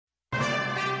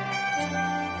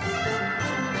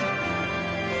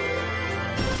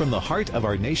From the heart of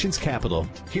our nation's capital,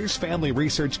 here's Family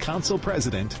Research Council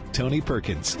President Tony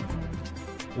Perkins.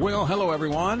 Well, hello,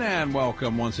 everyone, and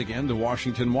welcome once again to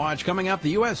Washington Watch. Coming up,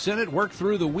 the U.S. Senate worked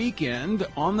through the weekend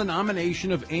on the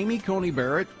nomination of Amy Coney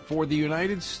Barrett for the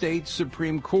United States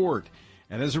Supreme Court.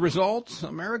 And as a result,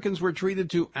 Americans were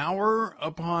treated to hour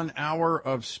upon hour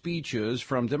of speeches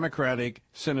from Democratic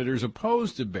senators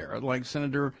opposed to Barrett, like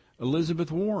Senator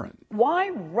Elizabeth Warren.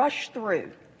 Why rush through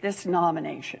this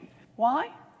nomination? Why?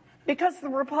 Because the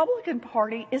Republican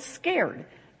Party is scared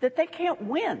that they can't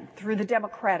win through the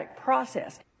democratic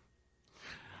process.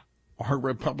 Are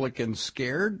Republicans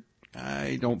scared?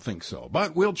 I don't think so.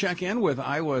 But we'll check in with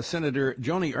Iowa Senator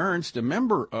Joni Ernst, a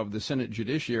member of the Senate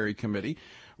Judiciary Committee,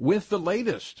 with the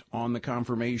latest on the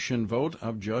confirmation vote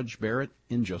of Judge Barrett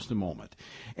in just a moment.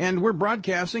 And we're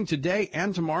broadcasting today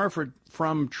and tomorrow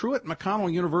from Truett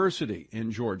McConnell University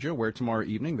in Georgia, where tomorrow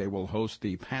evening they will host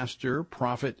the Pastor,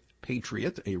 Prophet,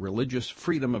 Patriot, a religious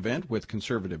freedom event with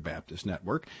Conservative Baptist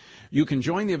Network. You can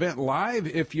join the event live.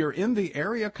 If you're in the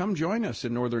area, come join us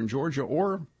in northern Georgia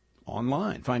or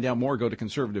online. Find out more, go to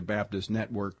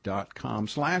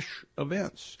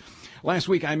conservativebaptistnetwork.com/events. Last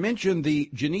week, I mentioned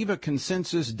the Geneva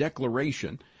Consensus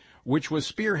Declaration, which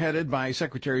was spearheaded by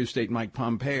Secretary of State Mike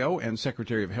Pompeo and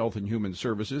Secretary of Health and Human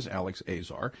Services Alex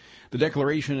Azar. The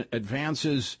declaration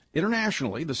advances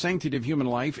internationally the sanctity of human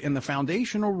life and the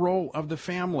foundational role of the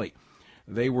family.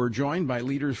 They were joined by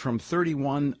leaders from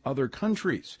 31 other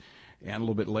countries. And a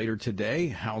little bit later today,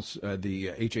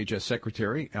 the HHS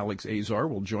Secretary, Alex Azar,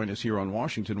 will join us here on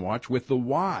Washington Watch with the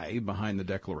why behind the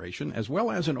declaration, as well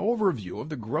as an overview of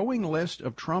the growing list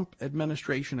of Trump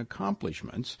administration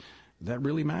accomplishments that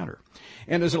really matter.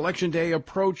 And as Election Day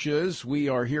approaches, we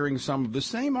are hearing some of the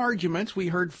same arguments we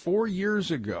heard 4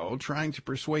 years ago, trying to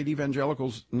persuade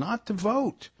evangelicals not to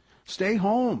vote, stay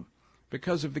home,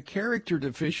 because of the character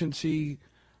deficiencies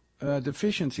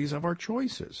of our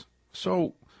choices.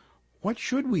 So what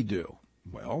should we do?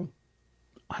 Well,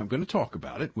 I'm going to talk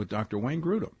about it with Dr. Wayne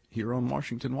Grudem here on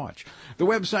Washington Watch. The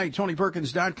website,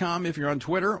 TonyPerkins.com. If you're on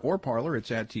Twitter or Parler,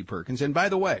 it's @TPerkins. And by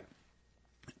the way,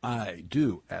 I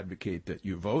do advocate that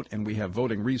you vote, and we have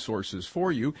voting resources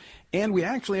for you. And we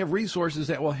actually have resources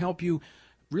that will help you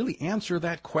really answer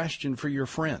that question for your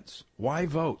friends. Why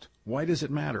vote? Why does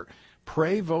it matter?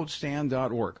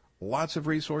 PrayVoteStand.org. Lots of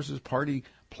resources, party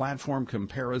platform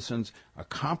comparisons,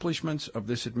 accomplishments of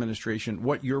this administration,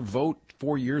 what your vote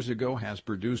 4 years ago has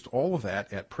produced, all of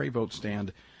that at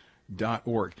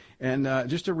PrayVoteStand.org. And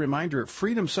just a reminder,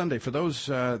 Freedom Sunday, for those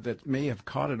that may have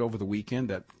caught it over the weekend,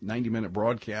 that 90-minute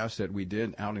broadcast that we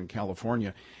did out in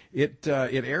California, it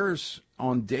airs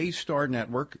on Daystar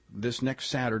Network this next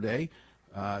Saturday,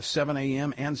 7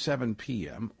 a.m. and 7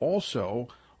 p.m. Also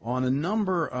on a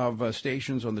number of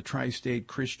stations on the Tri-State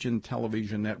Christian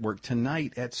Television Network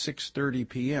tonight at 6:30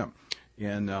 p.m.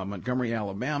 in Montgomery,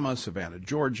 Alabama, Savannah,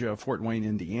 Georgia, Fort Wayne,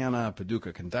 Indiana,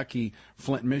 Paducah, Kentucky,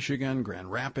 Flint, Michigan,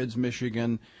 Grand Rapids,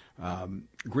 Michigan,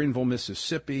 Greenville,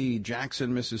 Mississippi,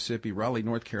 Jackson, Mississippi, Raleigh,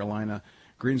 North Carolina,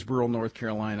 Greensboro, North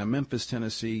Carolina, Memphis,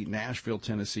 Tennessee, Nashville,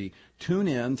 Tennessee. Tune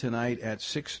in tonight at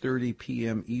 6:30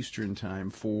 p.m. Eastern Time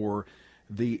for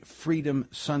the Freedom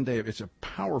Sunday. It's a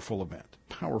powerful event.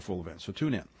 So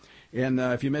tune in. And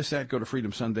if you miss that, go to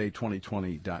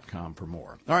freedomsunday2020.com for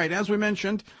more. All right, as we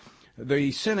mentioned,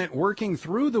 the Senate working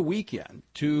through the weekend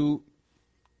to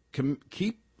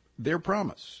keep their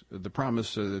promise, the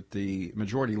promise that the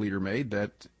majority leader made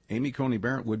that Amy Coney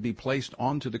Barrett would be placed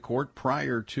onto the court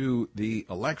prior to the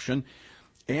election.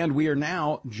 And we are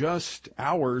now just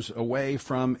hours away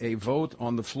from a vote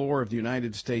on the floor of the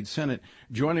United States Senate.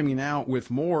 Joining me now with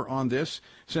more on this,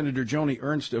 Senator Joni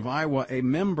Ernst of Iowa, a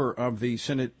member of the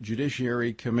Senate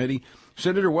Judiciary Committee.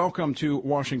 Senator, welcome to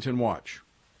Washington Watch.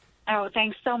 Oh,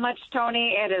 thanks so much,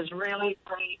 Tony. It is really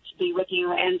great to be with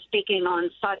you and speaking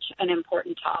on such an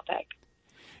important topic.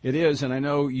 It is, and I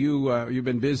know you've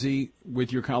been busy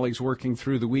with your colleagues working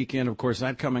through the weekend. Of course,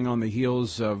 that coming on the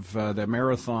heels of the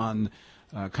marathon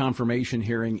confirmation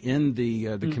hearing in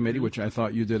the committee, which I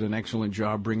thought you did an excellent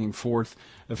job bringing forth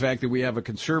the fact that we have a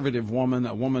conservative woman,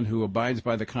 a woman who abides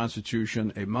by the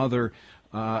Constitution, a mother,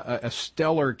 a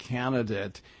stellar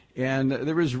candidate, and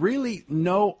there is really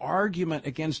no argument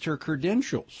against her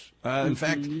credentials. In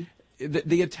fact,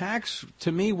 the attacks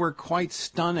to me were quite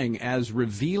stunning as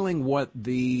revealing what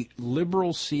the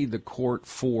liberals see the court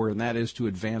for, and that is to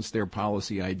advance their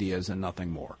policy ideas and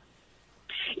nothing more.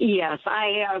 Yes,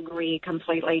 I agree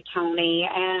completely, Tony.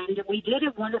 And we did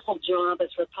a wonderful job as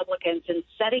Republicans in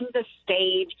setting the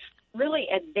stage, really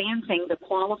advancing the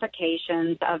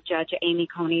qualifications of Judge Amy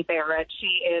Coney Barrett.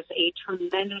 She is a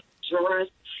tremendous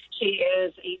jurist. She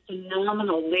is a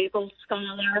phenomenal legal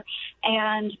scholar,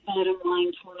 and bottom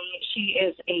line, Tony, she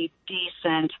is a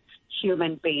decent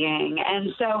human being. And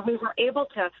so we were able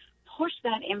to push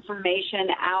that information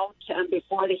out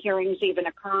before the hearings even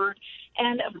occurred.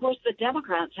 And, of course, the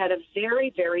Democrats had a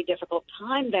very, very difficult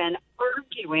time then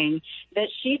arguing that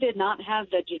she did not have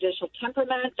the judicial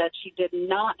temperament, that she did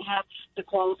not have the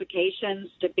qualifications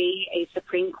to be a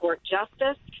Supreme Court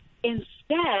justice.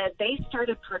 Instead, they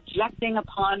started projecting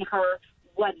upon her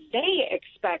what they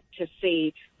expect to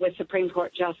see with Supreme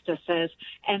Court justices,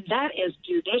 and that is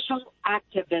judicial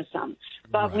activism.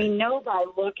 But we know by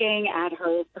looking at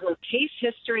her case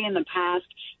history in the past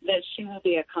that she will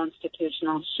be a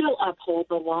constitutional. She'll uphold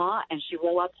the law, and she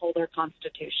will uphold our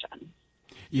Constitution.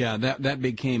 Yeah, that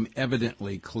became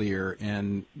evidently clear.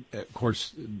 And, of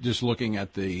course, just looking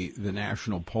at the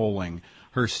national polling,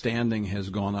 her standing has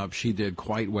gone up. She did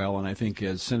quite well. And I think,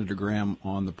 as Senator Graham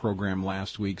on the program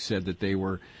last week said, that they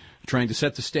were trying to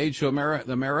set the stage so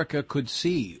America could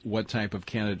see what type of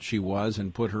candidate she was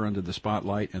and put her under the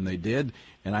spotlight, and they did.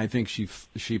 And I think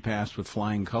she passed with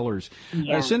flying colors.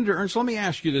 Yeah. Senator Ernst, let me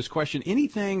ask you this question.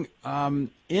 Anything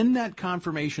in that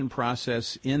confirmation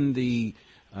process, in the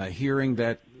hearing,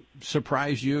 that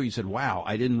surprised you? You said, wow,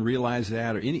 I didn't realize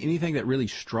that, or anything that really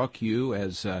struck you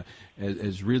as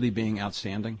really being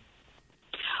outstanding?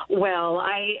 Well,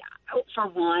 for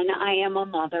one, I am a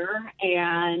mother,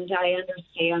 and I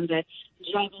understand that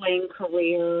juggling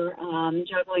career,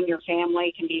 juggling your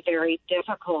family can be very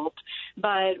difficult.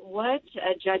 But what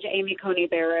Judge Amy Coney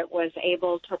Barrett was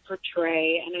able to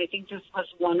portray, and I think this was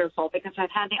wonderful because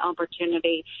I've had the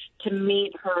opportunity to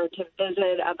meet her, to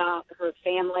visit about her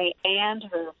family and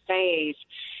her faith,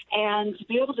 and to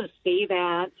be able to see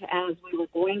that as we were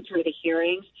going through the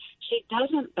hearings. She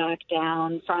doesn't back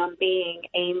down from being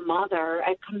a mother,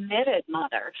 a committed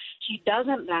mother. She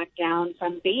doesn't back down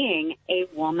from being a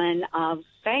woman of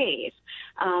faith.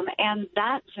 And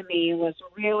that, to me, was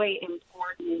really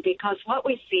important, because what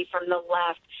we see from the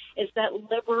left is that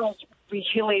liberals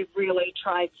really, really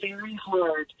tried very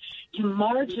hard to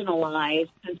marginalize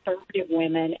conservative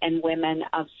women and women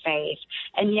of faith.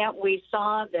 And yet we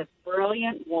saw this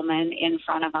brilliant woman in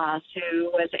front of us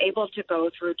who was able to go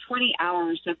through 20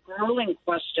 hours of grueling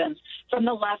questions from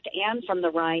the left and from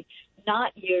the right,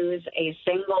 not use a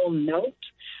single note,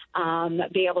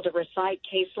 be able to recite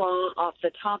case law off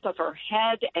the top of her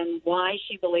head and why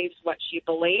she believes what she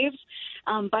believes.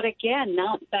 But again,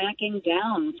 not backing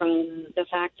down from the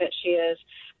fact that she is,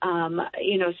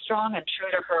 strong and true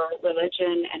to her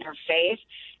religion and her faith,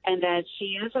 and that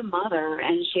she is a mother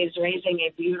and she's raising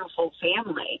a beautiful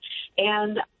family.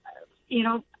 And,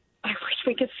 I wish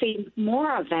we could see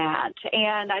more of that.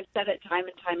 And I've said it time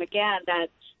and time again that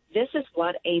this is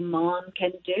what a mom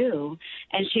can do,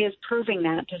 and she is proving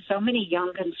that to so many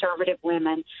young conservative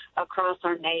women across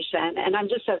our nation, and I'm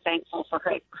just so thankful for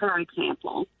her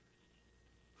example.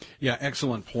 Yeah,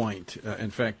 excellent point.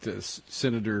 In fact,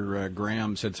 Senator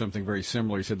Graham said something very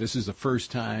similar. He said, this is the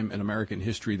first time in American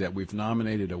history that we've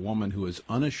nominated a woman who is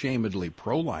unashamedly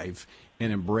pro-life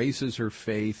and embraces her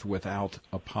faith without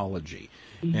apology.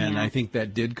 Yeah. And I think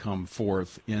that did come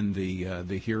forth in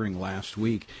the hearing last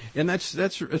week. And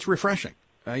that's refreshing.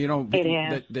 It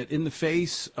is. That in the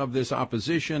face of this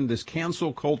opposition, this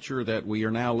cancel culture that we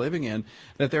are now living in,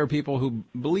 that there are people who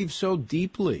believe so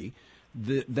deeply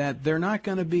that they're not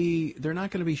going to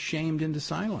be shamed into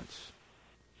silence.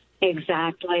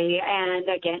 Exactly. And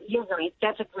again, you're right.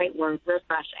 That's a great word,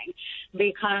 refreshing,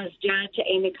 because Judge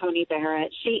Amy Coney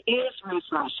Barrett, she is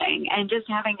refreshing. And just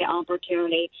having the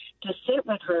opportunity to sit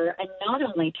with her and not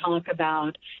only talk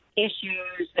about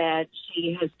issues that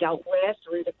she has dealt with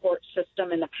through the court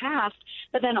system in the past,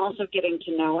 but then also getting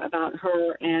to know about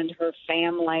her and her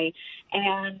family.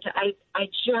 And I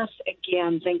just,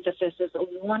 again, think that this is a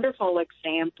wonderful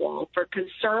example for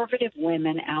conservative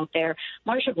women out there.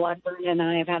 Marsha Blackburn and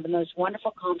I have had the most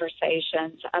wonderful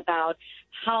conversations about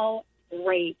how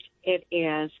great it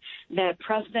is that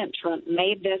President Trump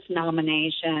made this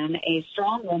nomination, a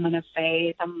strong woman of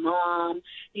faith, a mom,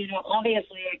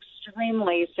 obviously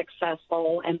extremely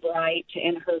successful and bright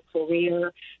in her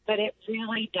career, but it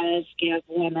really does give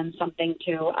women something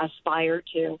to aspire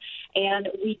to. And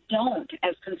we don't,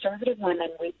 as conservative women,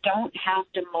 we don't have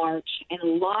to march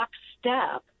in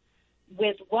lockstep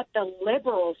with what the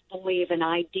liberals believe an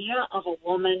idea of a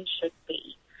woman should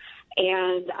be.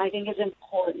 And I think it's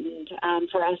important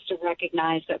for us to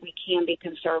recognize that we can be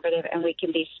conservative and we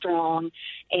can be strong,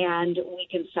 and we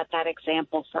can set that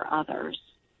example for others.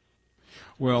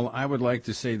 Well, I would like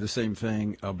to say the same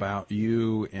thing about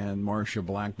you and Marsha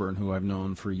Blackburn, who I've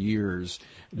known for years,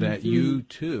 that you,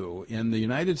 too, in the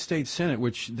United States Senate,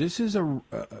 which this is a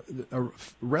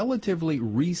relatively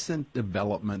recent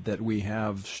development that we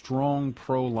have strong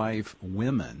pro-life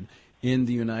women in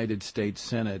the United States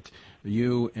Senate,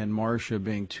 you and Marsha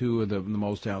being two of the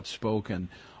most outspoken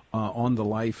on the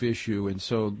life issue. And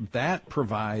so that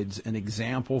provides an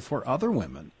example for other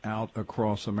women out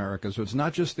across America. So it's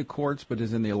not just the courts, but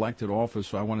it's in the elected office.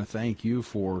 So I want to thank you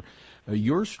for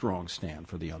your strong stand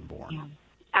for the unborn. Yeah.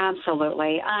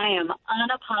 Absolutely. I am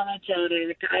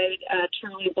unapologetic. I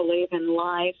truly believe in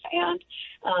life. And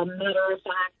matter of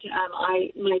fact,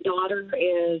 my daughter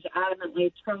is adamantly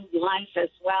pro-life as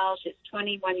well. She's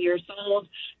 21 years old,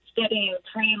 studying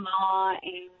pre-law,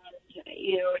 and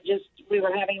we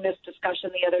were having this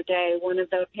discussion the other day. One of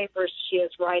the papers she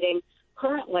is writing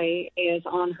currently is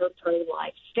on her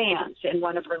pro-life stance in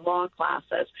one of her law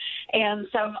classes. And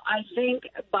so I think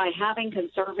by having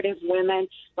conservative women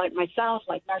like myself,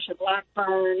 like Marsha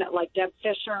Blackburn, like Deb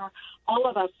Fischer, all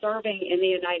of us serving in the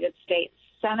United States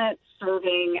Senate,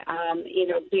 serving,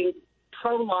 being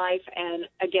pro-life and,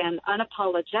 again,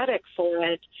 unapologetic for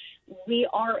it, we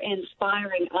are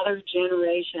inspiring other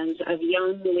generations of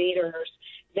young leaders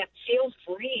that feel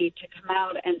free to come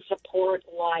out and support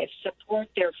life, support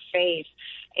their faith.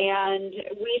 And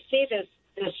we see this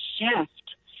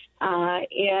shift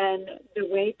in the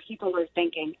way people are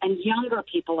thinking and younger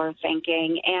people are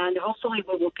thinking. And hopefully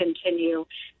we will continue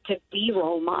to be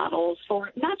role models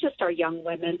for not just our young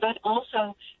women, but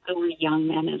also our young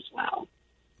men as well.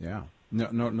 Yeah.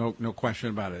 No question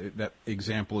about it. That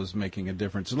example is making a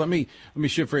difference. So let me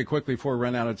shift very quickly before we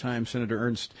run out of time. Senator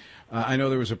Ernst, I know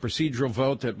there was a procedural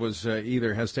vote that was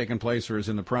either has taken place or is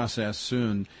in the process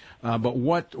soon. But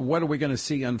what are we going to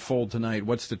see unfold tonight?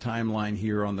 What's the timeline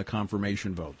here on the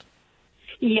confirmation vote?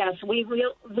 Yes,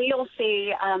 we'll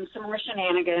see some more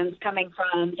shenanigans coming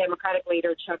from Democratic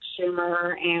leader Chuck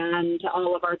Schumer and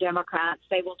all of our Democrats.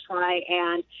 They will try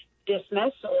and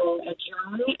dismiss or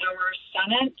adjourn our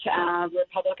Senate.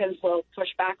 Republicans will push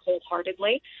back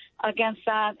wholeheartedly against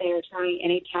that. They are trying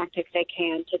any tactic they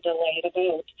can to delay the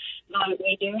vote. But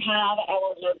we do have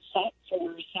our vote set for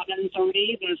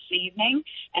 7:30 this evening,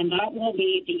 and that will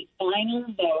be the final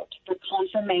vote for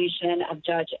confirmation of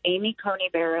Judge Amy Coney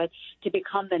Barrett to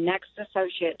become the next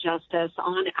Associate Justice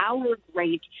on our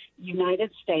great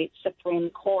United States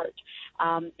Supreme Court.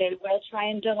 They will try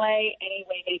and delay any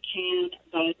way they can,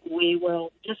 but we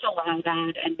will disallow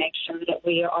that and make sure that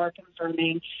we are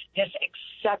confirming this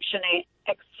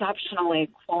exceptionally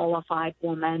qualified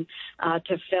woman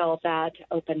to fill that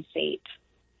open seat.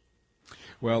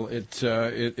 Well, it's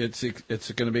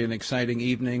going to be an exciting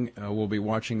evening. We'll be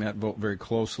watching that vote very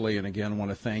closely, and again, I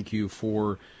want to thank you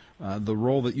for the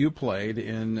role that you played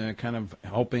in kind of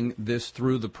helping this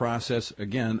through the process.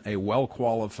 Again, a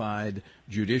well-qualified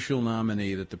judicial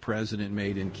nominee that the president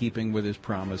made in keeping with his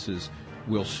promises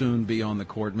will soon be on the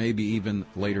court, maybe even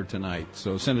later tonight.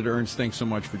 So, Senator Ernst, thanks so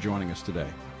much for joining us today.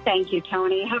 Thank you,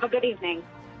 Tony. Have a good evening.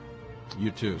 You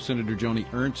too. Senator Joni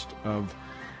Ernst of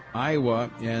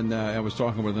Iowa, and I was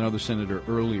talking with another senator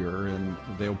earlier, and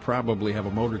they'll probably have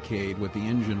a motorcade with the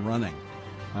engine running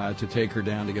to take her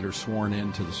down to get her sworn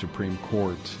into the Supreme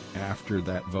Court after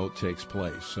that vote takes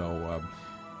place. So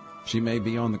she may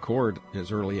be on the court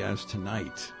as early as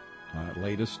tonight,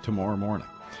 latest tomorrow morning.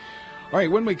 All right,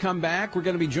 when we come back, we're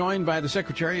going to be joined by the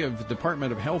Secretary of the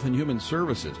Department of Health and Human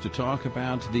Services to talk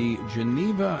about the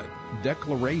Geneva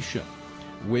Declaration,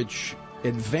 which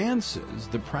advances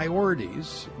the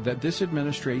priorities that this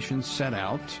administration set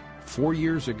out 4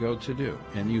 years ago to do.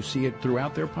 And you see it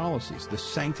throughout their policies, the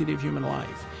sanctity of human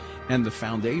life and the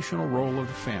foundational role of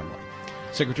the family.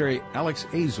 Secretary Alex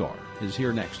Azar is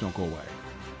here next. Don't go away.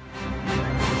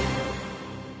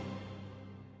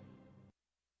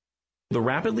 The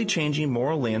rapidly changing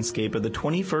moral landscape of the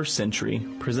 21st century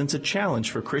presents a challenge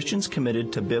for Christians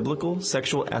committed to biblical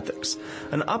sexual ethics.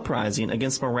 An uprising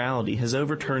against morality has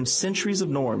overturned centuries of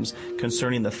norms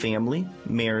concerning the family,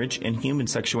 marriage, and human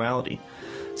sexuality.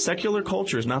 Secular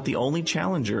culture is not the only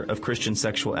challenger of Christian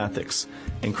sexual ethics.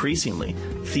 Increasingly,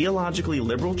 theologically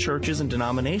liberal churches and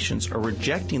denominations are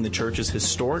rejecting the church's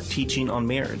historic teaching on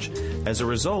marriage. As a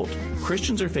result,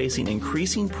 Christians are facing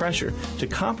increasing pressure to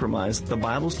compromise the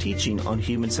Bible's teaching on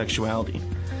human sexuality.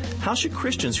 How should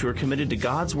Christians who are committed to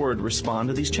God's Word respond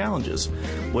to these challenges?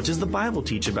 What does the Bible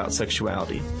teach about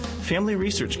sexuality? Family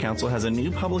Research Council has a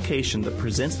new publication that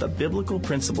presents the biblical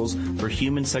principles for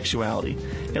human sexuality.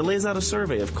 It lays out a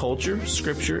survey of culture,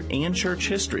 scripture, and church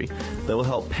history that will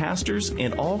help pastors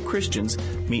and all Christians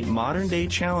meet modern-day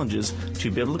challenges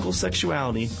to biblical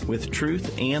sexuality with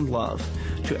truth and love.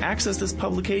 To access this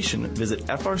publication, visit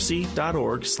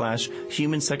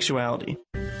frc.org/human-sexuality.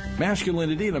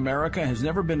 Masculinity in America has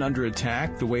never been under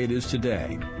attack the way it is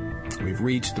today. We've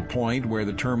reached the point where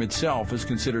the term itself is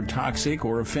considered toxic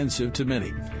or offensive to many.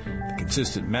 The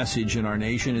consistent message in our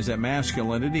nation is that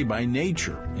masculinity by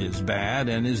nature is bad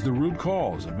and is the root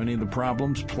cause of many of the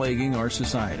problems plaguing our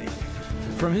society.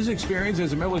 From his experience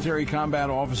as a military combat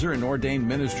officer and ordained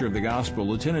minister of the gospel,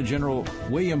 Lieutenant General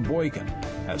William Boykin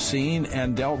has seen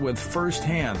and dealt with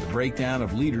firsthand the breakdown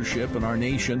of leadership in our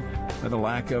nation by the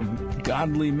lack of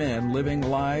godly men living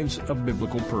lives of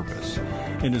biblical purpose.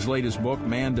 In his latest book,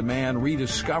 Man to Man,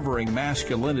 Rediscovering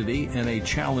Masculinity in a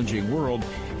Challenging World,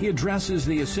 he addresses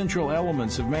the essential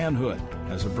elements of manhood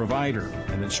as a provider,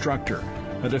 an instructor,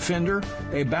 a defender,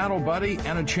 a battle buddy,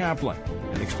 and a chaplain,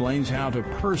 and explains how to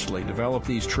personally develop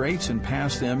these traits and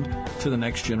pass them to the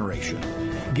next generation.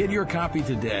 Get your copy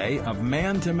today of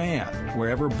Man to Man,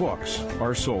 wherever books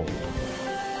are sold.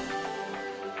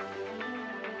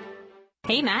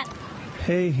 Hey, Matt.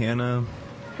 Hey, Hannah.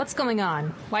 What's going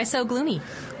on? Why so gloomy?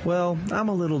 Well, I'm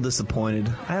a little disappointed.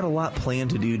 I had a lot planned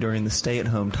to do during the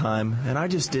stay-at-home time, and I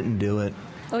just didn't do it.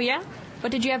 Oh, yeah?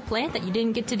 What did you have planned that you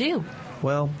didn't get to do?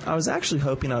 Well, I was actually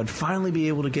hoping I would finally be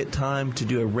able to get time to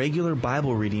do a regular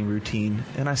Bible reading routine,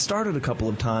 and I started a couple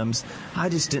of times. I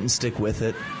just didn't stick with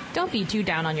it. Don't be too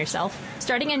down on yourself.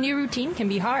 Starting a new routine can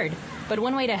be hard, but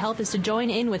one way to help is to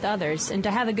join in with others and to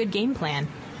have a good game plan.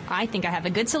 I think I have a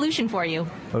good solution for you.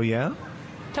 Oh, yeah?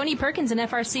 Tony Perkins and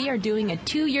FRC are doing a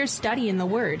 2-year study in the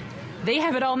Word. They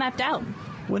have it all mapped out.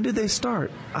 When did they start?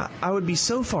 I would be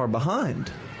so far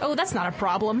behind. Oh, that's not a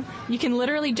problem. You can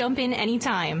literally jump in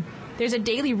anytime. There's a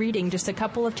daily reading, just a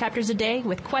couple of chapters a day,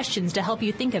 with questions to help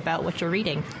you think about what you're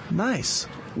reading. Nice.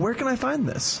 Where can I find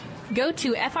this? Go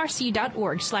to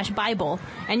frc.org/Bible,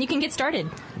 and you can get started.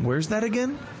 Where's that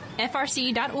again?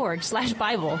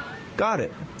 frc.org/Bible. Got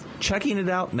it. Checking it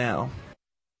out now.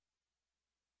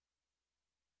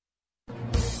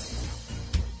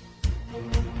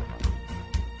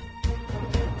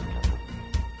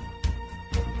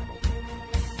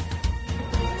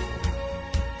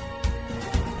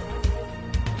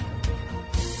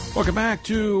 Welcome back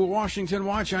to Washington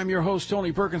Watch. I'm your host,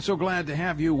 Tony Perkins. So glad to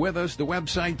have you with us. The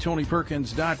website,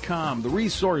 TonyPerkins.com. The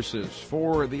resources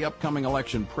for the upcoming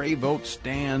election,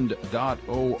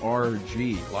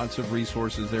 PrayVoteStand.org. Lots of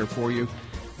resources there for you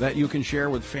that you can share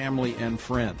with family and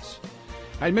friends.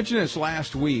 I mentioned this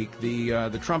last week,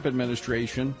 the Trump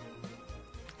administration,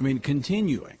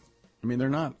 continuing. They're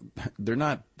not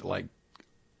like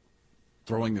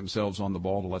throwing themselves on the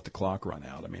ball to let the clock run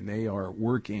out. They are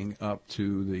working up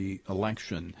to the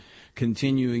election,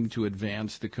 continuing to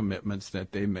advance the commitments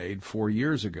that they made 4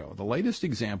 years ago. The latest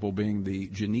example being the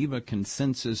Geneva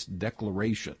Consensus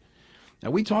Declaration. Now,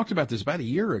 we talked about this about a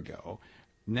year ago.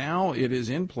 Now it is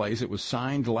in place. It was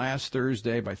signed last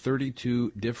Thursday by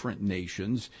 32 different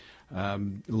nations.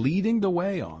 Leading the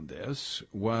way on this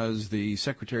was the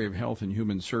Secretary of Health and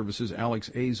Human Services, Alex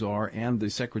Azar, and the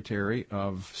Secretary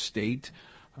of State,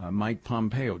 Mike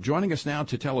Pompeo. Joining us now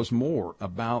to tell us more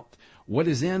about what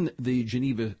is in the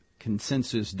Geneva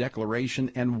Consensus Declaration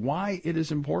and why it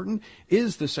is important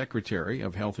is the Secretary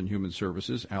of Health and Human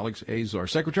Services, Alex Azar.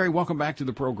 Secretary, welcome back to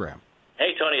the program.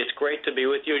 Hey, Tony, it's great to be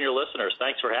with you and your listeners.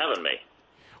 Thanks for having me.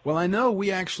 Well, I know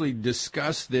we actually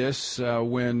discussed this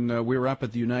when we were up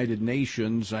at the United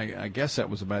Nations. I guess that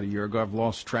was about a year ago. I've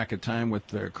lost track of time with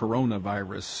the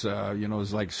coronavirus.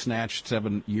 It's like snatched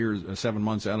 7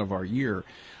 months out of our year.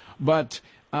 But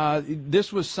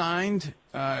this was signed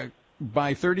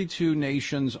by 32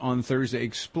 nations on Thursday.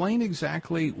 Explain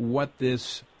exactly what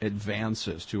this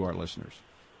advances to our listeners.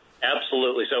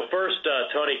 Absolutely. So first,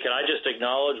 Tony, can I just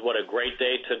acknowledge what a great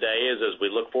day today is as we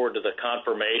look forward to the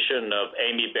confirmation of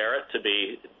Amy Barrett to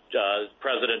be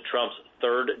President Trump's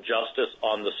third justice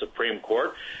on the Supreme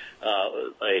Court,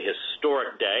 a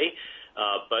historic day.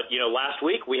 But last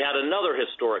week we had another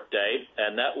historic day,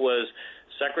 and that was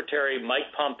Secretary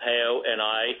Mike Pompeo and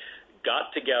I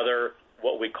got together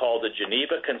what we call the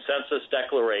Geneva Consensus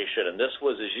Declaration. And this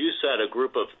was, as you said, a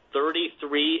group of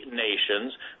 33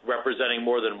 nations representing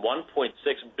more than 1.6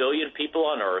 billion people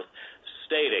on Earth,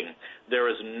 stating there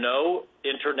is no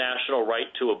international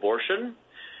right to abortion,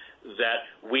 that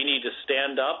we need to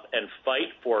stand up and fight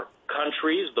for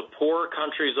countries, the poorer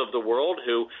countries of the world,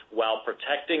 who, while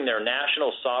protecting their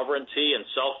national sovereignty and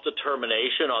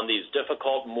self-determination on these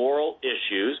difficult moral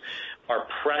issues, are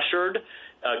pressured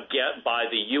by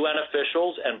the UN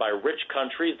officials and by rich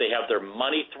countries. They have their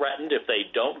money threatened if they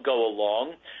don't go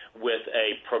along with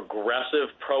a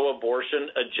progressive pro-abortion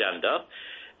agenda.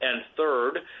 And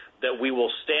third, that we will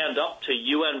stand up to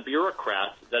UN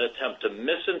bureaucrats that attempt to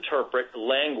misinterpret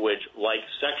language like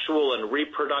sexual and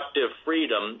reproductive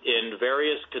freedom in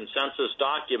various consensus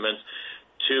documents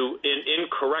to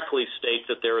incorrectly state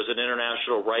that there is an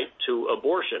international right to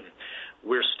abortion.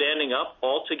 We're standing up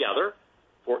all together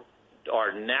for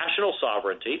our national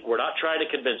sovereignty. We're not trying to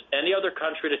convince any other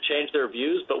country to change their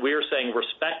views, but we are saying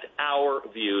respect our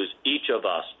views, each of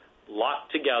us,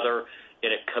 locked together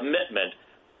in a commitment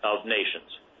of nations.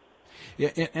 Yeah,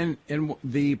 and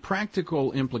the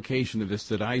practical implication of this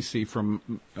that I see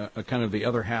from kind of the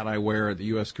other hat I wear at the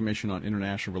U.S. Commission on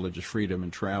International Religious Freedom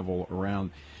and travel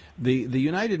around, the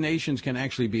United Nations can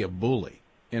actually be a bully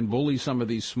and bully some of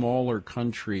these smaller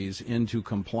countries into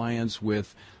compliance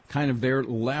with kind of their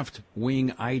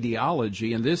left-wing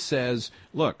ideology. And this says,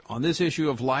 look, on this issue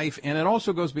of life, and it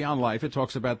also goes beyond life, it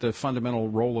talks about the fundamental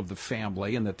role of the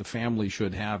family and that the family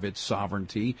should have its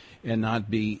sovereignty and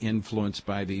not be influenced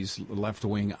by these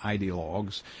left-wing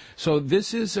ideologues. So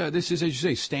this is, as you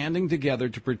say, standing together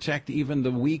to protect even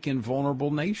the weak and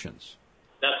vulnerable nations.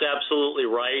 That's absolutely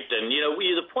right. And,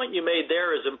 the point you made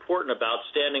there is important about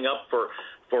standing up for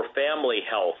family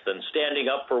health and standing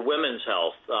up for women's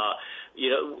health.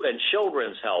 And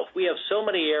children's health. We have so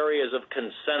many areas of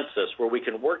consensus where we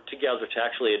can work together to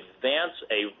actually advance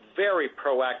a very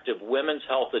proactive women's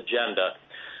health agenda.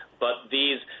 But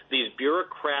these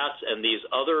bureaucrats and these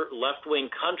other left-wing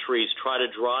countries try to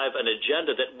drive an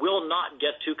agenda that will not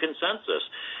get to consensus.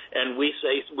 And we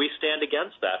say we stand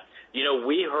against that.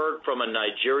 We heard from a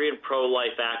Nigerian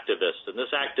pro-life activist, and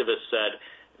this activist said,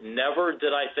 "Never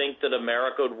did I think that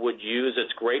America would use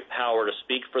its great power to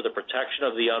speak for the protection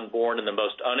of the unborn in the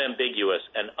most unambiguous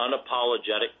and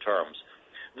unapologetic terms."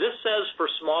 This says for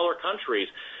smaller countries,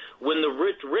 when the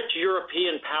rich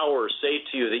European powers say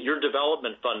to you that your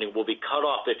development funding will be cut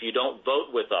off if you don't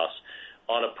vote with us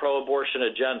on a pro-abortion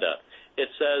agenda, it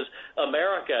says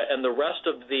America and the rest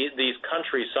of these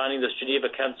countries signing this Geneva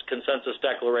Consensus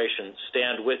Declaration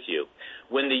stand with you.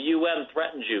 When the UN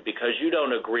threatens you because you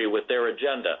don't agree with their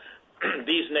agenda,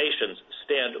 these nations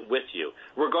stand with you.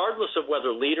 Regardless of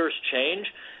whether leaders change,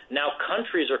 now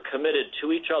countries are committed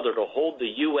to each other to hold the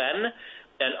UN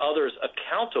and others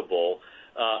accountable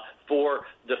for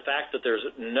the fact that there's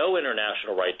no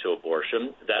international right to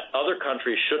abortion, that other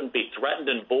countries shouldn't be threatened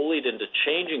and bullied into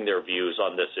changing their views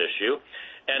on this issue.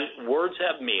 And words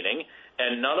have meaning,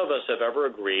 and none of us have ever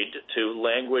agreed to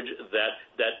language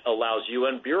that allows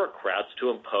UN bureaucrats to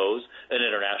impose an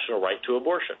international right to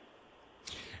abortion.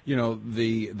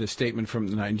 The statement from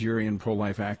the Nigerian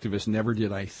pro-life activist, "Never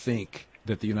did I think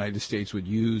that the United States would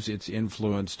use its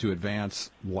influence to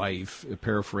advance life,"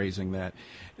 paraphrasing that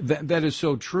is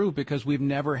so true, because we've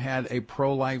never had a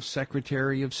pro-life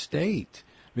Secretary of State.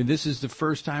 I mean, this is the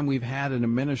first time we've had an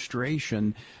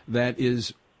administration that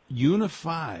is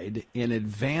unified in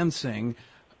advancing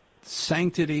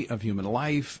sanctity of human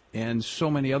life and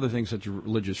so many other things, such as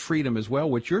religious freedom as well,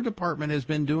 which your department has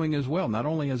been doing as well, not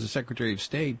only as a Secretary of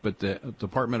State, but the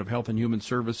Department of Health and Human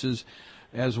Services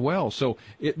as well. So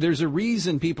there's a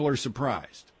reason people are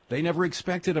surprised. They never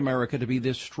expected America to be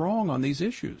this strong on these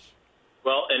issues.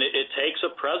 Well, and it takes a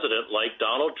president like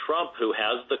Donald Trump, who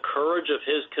has the courage of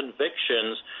his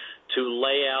convictions to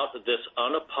lay out this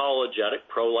unapologetic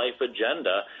pro-life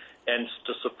agenda and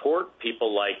to support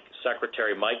people like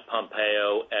Secretary Mike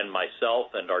Pompeo and myself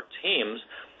and our teams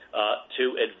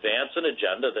to advance an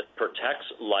agenda that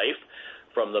protects life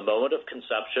from the moment of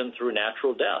conception through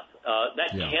natural death. That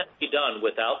can't be done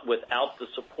without the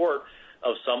support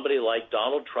of somebody like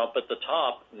Donald Trump at the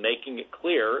top, making it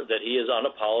clear that he is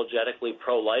unapologetically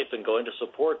pro-life and going to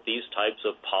support these types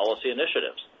of policy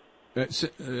initiatives.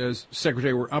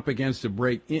 Secretary, we're up against a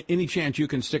break. Any chance you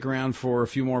can stick around for a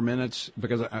few more minutes?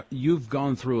 Because you've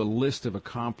gone through a list of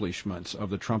accomplishments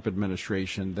of the Trump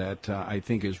administration that I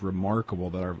think is remarkable,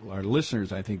 that our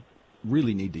listeners, I think,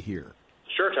 really need to hear.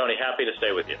 Sure, Tony. Happy to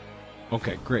stay with you.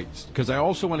 Okay, great. Because I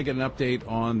also want to get an update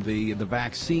on the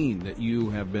vaccine that you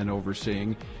have been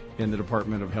overseeing in the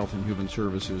Department of Health and Human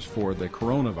Services for the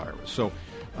coronavirus. So,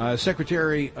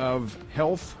 Secretary of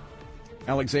Health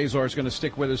Alex Azar is going to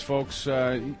stick with us, folks.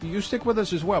 You stick with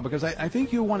us as well, because I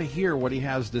think you want to hear what he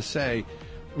has to say.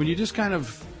 When you just kind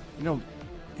of,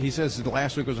 He says that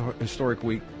last week was a historic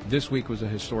week. This week was a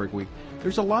historic week.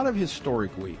 There's a lot of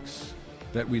historic weeks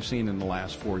that we've seen in the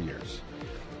last 4 years.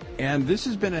 And this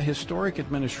has been a historic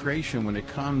administration when it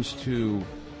comes to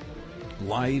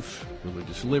life,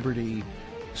 religious liberty,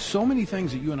 so many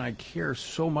things that you and I care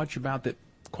so much about that,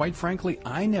 quite frankly,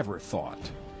 I never thought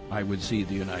I would see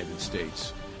the United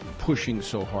States pushing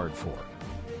so hard for.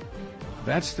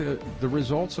 That's the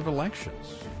results of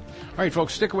elections. All right,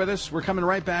 folks, stick with us. We're coming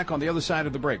right back on the other side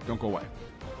of the break. Don't go away.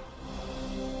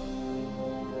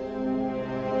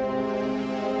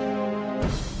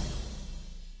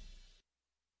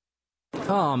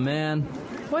 Oh, man.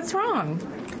 What's wrong?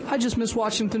 I just missed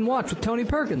Washington Watch with Tony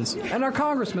Perkins, and our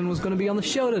congressman was going to be on the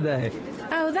show today.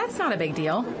 Oh, that's not a big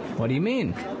deal. What do you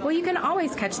mean? Well, you can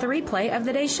always catch the replay of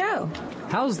the day's show.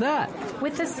 How's that?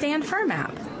 With the Stand Firm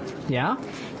app. Yeah?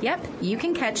 Yep, you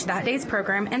can catch that day's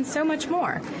program and so much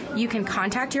more. You can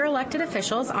contact your elected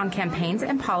officials on campaigns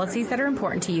and policies that are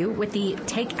important to you with the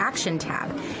Take Action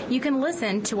tab. You can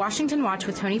listen to Washington Watch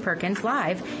with Tony Perkins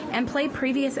live and play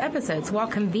previous episodes while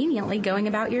conveniently going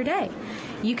about your day.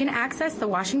 You can access the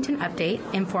Washington Update,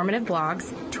 informative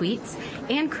blogs, tweets,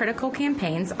 and critical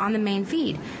campaigns on the main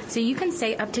feed, so you can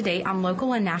stay up to date on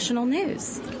local and national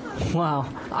news. Wow,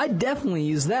 I definitely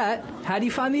use that. How do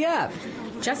you find the app?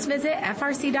 Just visit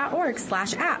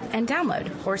frc.org/app and download,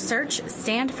 or search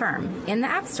Stand Firm in the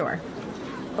App Store.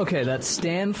 Okay, that's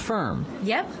Stand Firm.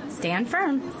 Yep, Stand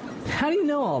Firm. How do you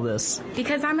know all this?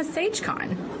 Because I'm a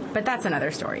SageCon, but that's another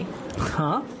story.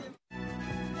 Huh?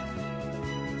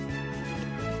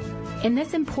 In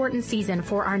this important season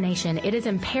for our nation, it is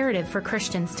imperative for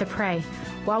Christians to pray.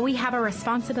 While we have a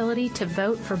responsibility to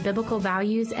vote for biblical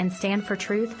values and stand for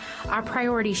truth, our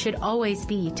priority should always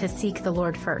be to seek the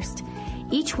Lord first.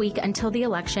 Each week until the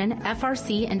election,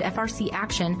 FRC and FRC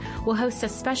Action will host a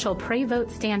special Pray, Vote,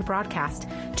 Stand broadcast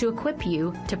to equip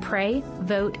you to pray,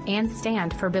 vote, and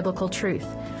stand for biblical truth.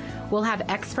 We'll have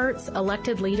experts,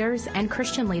 elected leaders, and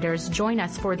Christian leaders join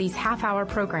us for these half-hour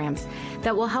programs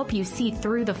that will help you see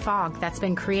through the fog that's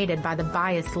been created by the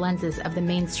biased lenses of the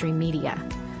mainstream media.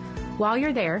 While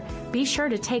you're there, be sure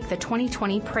to take the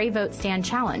 2020 Pray, Vote, Stand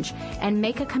Challenge and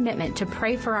make a commitment to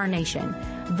pray for our nation,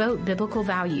 vote biblical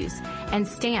values, and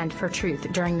stand for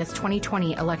truth during this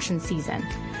 2020 election season.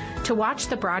 To watch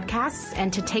the broadcasts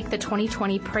and to take the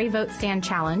 2020 Pray, Vote, Stand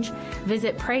Challenge,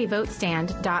 visit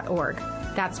PrayVoteStand.org.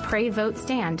 That's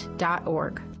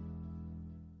PrayVoteStand.org.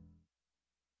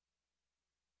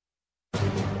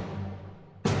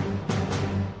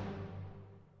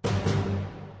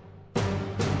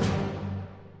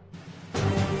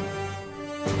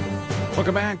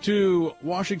 Welcome back to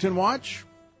Washington Watch.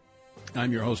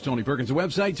 I'm your host, Tony Perkins. The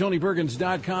website,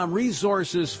 TonyPerkins.com.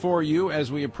 Resources for you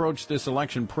as we approach this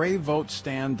election,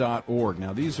 PrayVoteStand.org.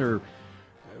 Now, these are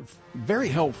very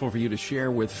helpful for you to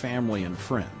share with family and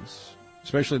friends,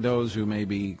 especially those who may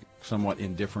be somewhat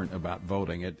indifferent about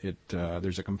voting.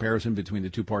 There's a comparison between the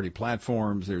two-party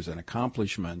platforms. There's an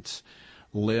accomplishments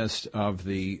list of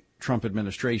the Trump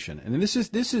administration. And this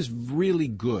is really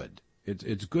good.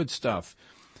 It's good stuff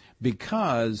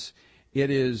because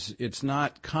it's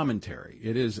not commentary.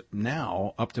 It is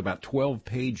now up to about 12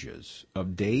 pages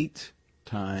of date,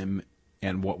 time,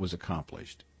 and what was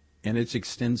accomplished. And it's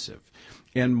extensive.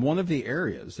 And one of the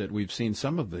areas that we've seen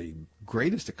some of the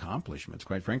greatest accomplishments,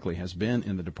 quite frankly, has been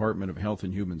in the Department of Health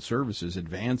and Human Services,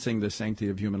 advancing the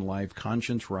sanctity of human life,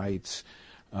 conscience rights,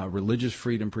 religious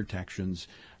freedom protections.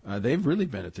 They've really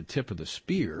been at the tip of the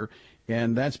spear,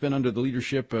 and that's been under the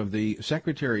leadership of the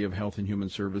Secretary of Health and Human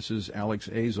Services, Alex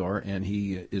Azar, and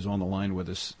he is on the line with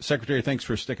us. Secretary, thanks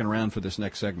for sticking around for this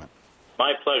next segment.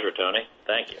 My pleasure, Tony.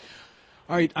 Thank you.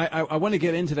 All right, I want to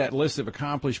get into that list of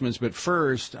accomplishments, but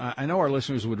first, I know our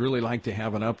listeners would really like to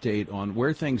have an update on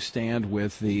where things stand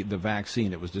with the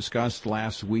vaccine. It was discussed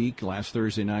last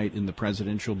Thursday night in the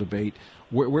presidential debate.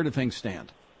 Where do things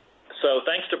stand? So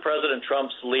thanks to President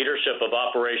Trump's leadership of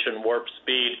Operation Warp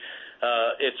Speed,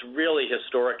 it's really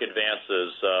historic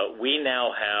advances. We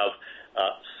now have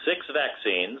 6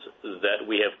 vaccines that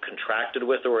we have contracted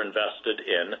with or invested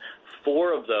in.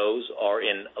 4 of those are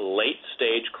in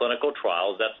late-stage clinical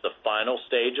trials. That's the final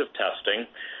stage of testing.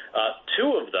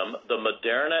 2 of them, the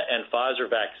Moderna and Pfizer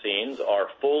vaccines, are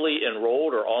fully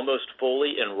enrolled or almost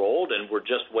fully enrolled, and we're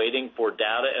just waiting for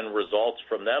data and results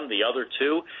from them. The other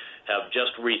 2 have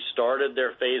just restarted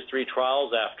their phase 3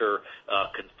 trials after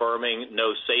confirming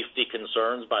no safety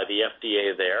concerns by the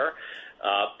FDA there.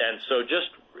 And so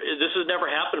this has never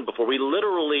happened before. We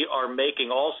literally are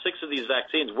making all 6 of these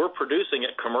vaccines. We're producing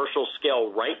at commercial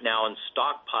scale right now and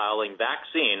stockpiling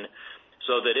vaccine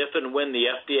so that if and when the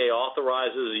FDA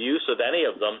authorizes the use of any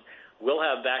of them, we'll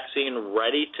have vaccine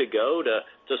ready to go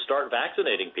to start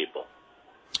vaccinating people.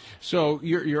 So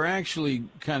you're actually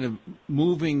kind of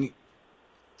moving,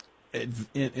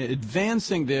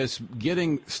 advancing this,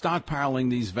 stockpiling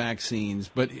these vaccines,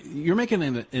 but you're making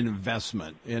an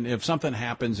investment. And if something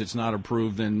happens, it's not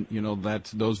approved, then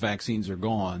those vaccines are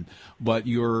gone. But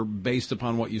you're based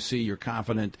upon what you see, you're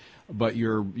confident, but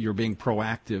you're being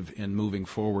proactive in moving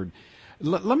forward.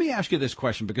 Let me ask you this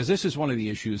question, because this is one of the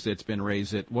issues that's been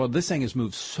raised that, this thing has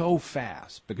moved so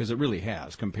fast, because it really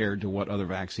has, compared to what other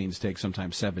vaccines take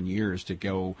sometimes 7 years to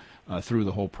go through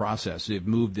the whole process. They've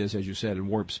moved this, as you said, in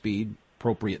warp speed,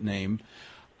 appropriate name.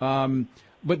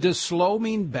 But does slow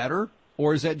mean better?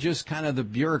 Or is that just kind of the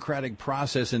bureaucratic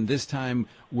process, and this time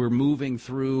we're moving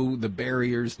through the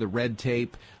barriers, the red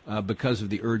tape, because of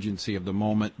the urgency of the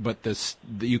moment, but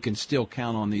you can still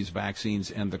count on these vaccines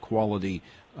and the quality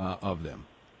of them?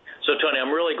 So, Tony, I'm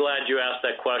really glad you asked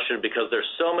that question, because there's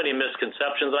so many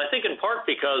misconceptions. I think in part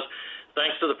because,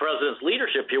 thanks to the president's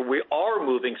leadership here, we are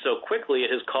moving so quickly, it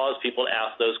has caused people to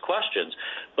ask those questions.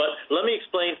 But let me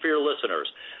explain for your listeners.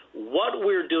 What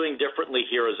we're doing differently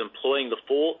here is employing the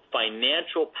full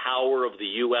financial power of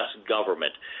the U.S.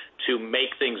 government to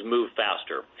make things move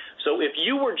faster. So if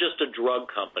you were just a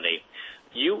drug company,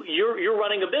 you're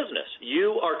running a business.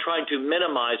 You are trying to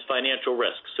minimize financial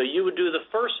risks. So you would do the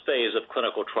first phase of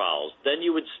clinical trials, then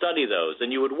you would study those,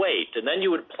 then you would wait, and then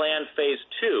you would plan phase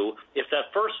 2 if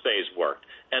that first phase worked,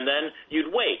 and then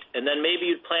you'd wait, and then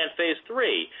maybe you'd plan phase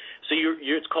 3. So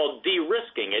it's called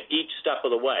de-risking at each step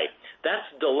of the way. That's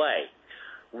delay.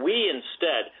 We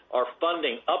instead are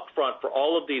funding upfront for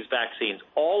all of these vaccines,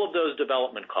 all of those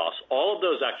development costs, all of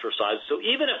those exercises. So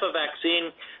even if a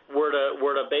vaccine were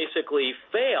to basically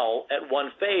fail at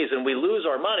one phase and we lose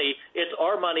our money, it's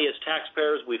our money as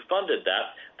taxpayers. We funded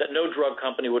that no drug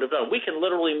company would have done. We can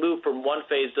literally move from one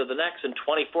phase to the next in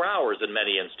 24 hours in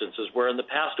many instances, where in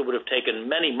the past it would have taken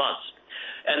many months.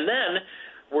 And then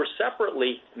we're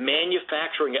separately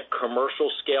manufacturing at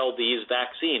commercial scale these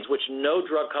vaccines, which no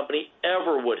drug company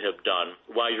ever would have done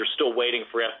while you're still waiting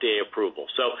for FDA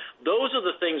approval. So those are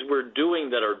the things we're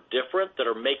doing that are different, that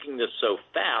are making this so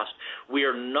fast. We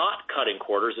are not cutting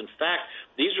corners. In fact,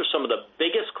 these are some of the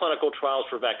biggest clinical trials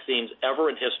for vaccines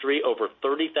ever in history, over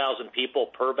 30,000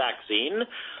 people per vaccine.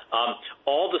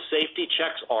 All the safety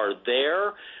checks are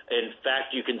there. In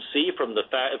fact, you can see from the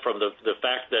fact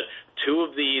that 2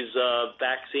 of these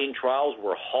vaccine trials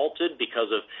were halted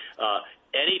because of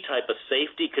any type of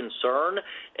safety concern,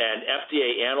 and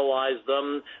FDA analyzed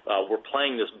them. We're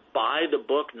playing this by the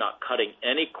book, not cutting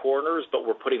any corners, but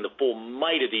we're putting the full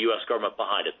might of the U.S. government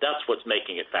behind it. That's what's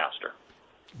making it faster.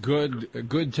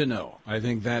 Good to know. I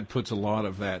think that puts a lot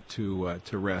of that to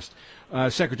rest.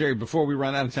 Secretary, before we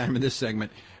run out of time in this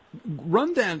segment,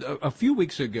 run down, a few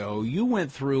weeks ago, you went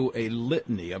through a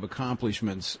litany of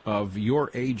accomplishments of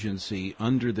your agency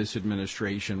under this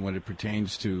administration when it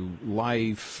pertains to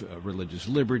life, religious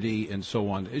liberty, and so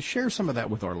on. Share some of that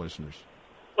with our listeners.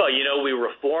 Well, we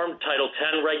reformed Title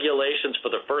X regulations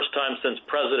for the first time since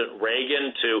President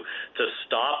Reagan to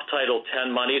stop Title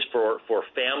X monies for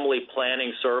family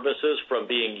planning services from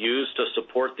being used to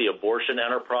support the abortion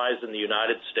enterprise in the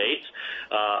United States.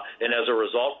 And as a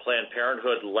result, Planned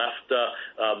Parenthood left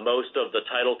most of the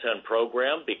Title X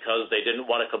program because they didn't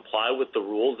want to comply with the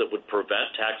rules that would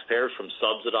prevent taxpayers from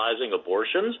subsidizing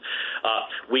abortions.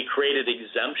 We created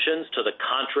exemptions to the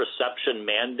contraception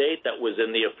mandate that was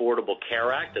in the Affordable Care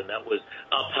Act, and that was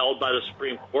upheld by the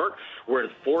Supreme Court. We're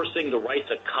enforcing the rights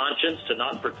of conscience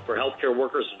for healthcare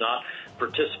workers to not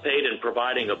participate in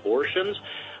providing abortions.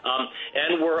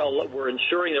 And we're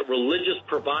ensuring that religious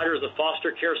providers of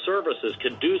foster care services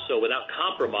can do so without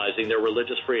compromising their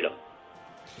religious freedom.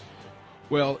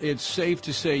 Well, it's safe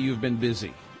to say you've been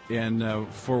busy. And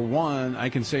for one, I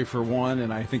can say for one,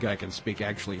 and I think I can speak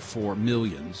actually for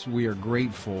millions, we are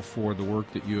grateful for the work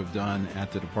that you have done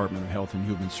at the Department of Health and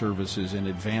Human Services in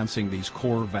advancing these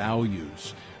core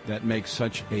values that make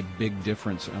such a big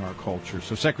difference in our culture.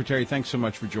 So, Secretary, thanks so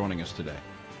much for joining us today.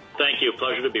 Thank you.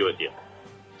 Pleasure to be with you.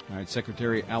 All right,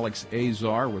 Secretary Alex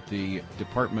Azar with the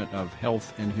Department of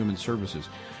Health and Human Services.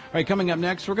 All right, coming up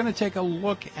next, we're going to take a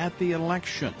look at the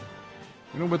election.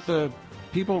 With the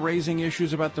people raising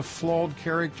issues about the flawed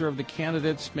character of the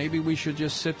candidates, maybe we should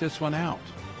just sit this one out.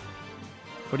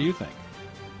 What do you think?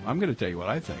 I'm going to tell you what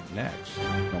I think next.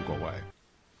 Don't go away.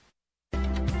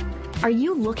 Are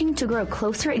you looking to grow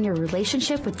closer in your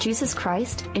relationship with Jesus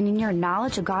Christ and in your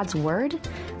knowledge of God's Word?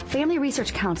 Family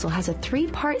Research Council has a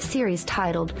 3-part series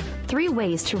titled 3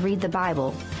 Ways to Read the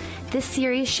Bible. This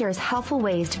series shares helpful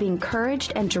ways to be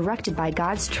encouraged and directed by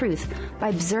God's truth by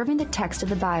observing the text of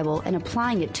the Bible and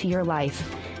applying it to your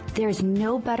life. There is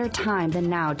no better time than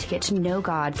now to get to know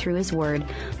God through His Word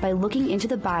by looking into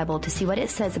the Bible to see what it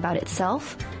says about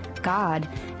itself, God,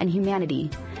 and humanity.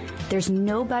 There's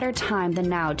no better time than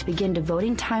now to begin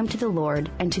devoting time to the Lord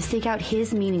and to seek out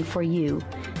His meaning for you.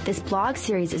 This blog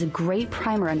series is a great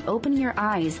primer on opening your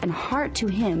eyes and heart to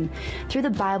Him through the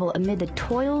Bible amid the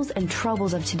toils and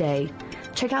troubles of today.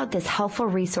 Check out this helpful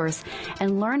resource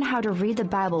and learn how to read the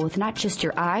Bible with not just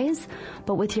your eyes,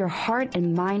 but with your heart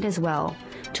and mind as well.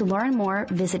 To learn more,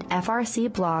 visit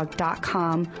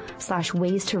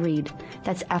frcblog.com/ways to read.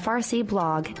 That's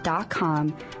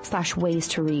frcblog.com/ways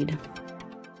to read.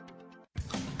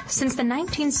 Since the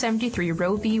 1973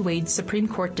 Roe v. Wade Supreme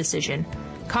Court decision,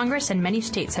 Congress and many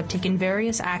states have taken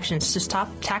various actions to stop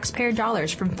taxpayer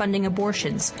dollars from funding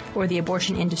abortions or the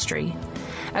abortion industry.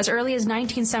 As early as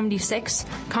 1976,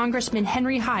 Congressman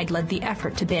Henry Hyde led the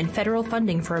effort to ban federal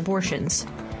funding for abortions.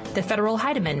 The Federal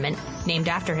Hyde Amendment, named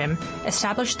after him,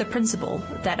 established the principle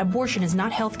that abortion is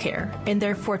not health care, and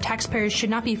therefore taxpayers should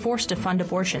not be forced to fund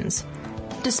abortions.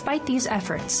 Despite these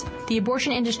efforts, the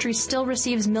abortion industry still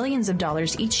receives millions of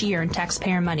dollars each year in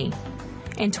taxpayer money.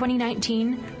 In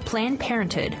 2019, Planned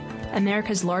Parenthood,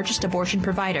 America's largest abortion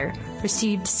provider,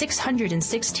 received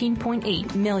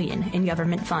 $616.8 million in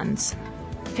government funds.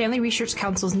 Family Research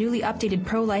Council's newly updated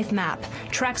pro-life map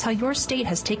tracks how your state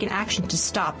has taken action to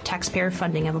stop taxpayer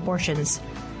funding of abortions.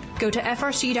 Go to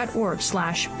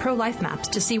frc.org/pro-life-maps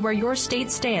to see where your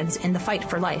state stands in the fight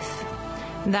for life.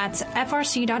 That's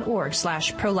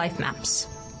frc.org/pro-life-maps.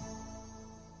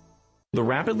 The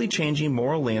rapidly changing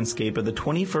moral landscape of the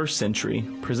 21st century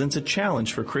presents a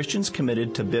challenge for Christians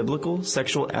committed to biblical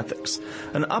sexual ethics.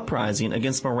 An uprising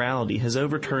against morality has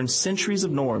overturned centuries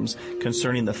of norms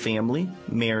concerning the family,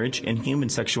 marriage, and human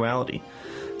sexuality.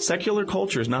 Secular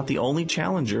culture is not the only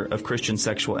challenger of Christian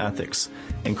sexual ethics.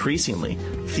 Increasingly,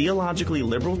 theologically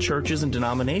liberal churches and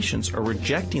denominations are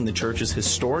rejecting the church's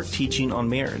historic teaching on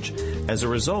marriage. As a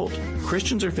result,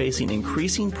 Christians are facing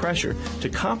increasing pressure to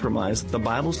compromise the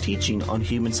Bible's teaching on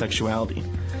human sexuality.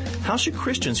 How should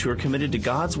Christians who are committed to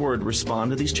God's Word respond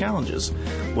to these challenges?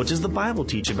 What does the Bible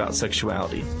teach about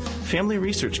sexuality? Family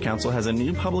Research Council has a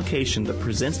new publication that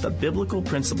presents the biblical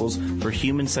principles for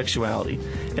human sexuality.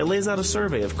 It lays out a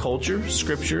survey of culture,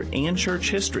 scripture, and church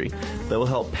history that will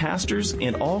help pastors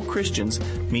and all Christians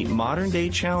meet modern-day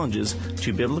challenges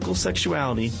to biblical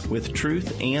sexuality with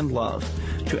truth and love.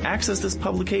 To access this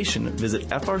publication, visit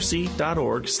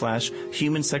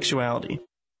frc.org/human-sexuality.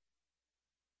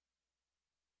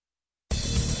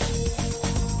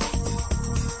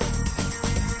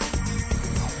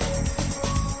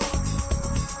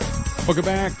 Welcome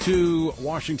back to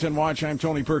Washington Watch. I'm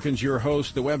Tony Perkins, your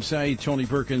host. The website,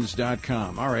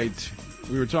 TonyPerkins.com. All right,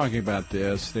 we were talking about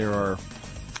this. There are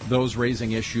those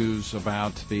raising issues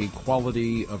about the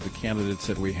quality of the candidates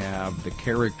that we have, the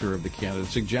character of the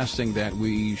candidates, suggesting that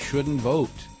we shouldn't vote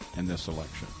in this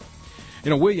election.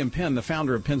 You know, William Penn, the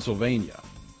founder of Pennsylvania,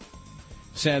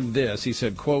 said this. He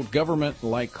said, quote, "Government,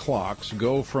 like clocks,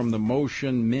 go from the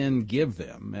motion men give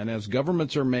them, and as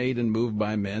governments are made and moved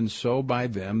by men, so by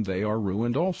them they are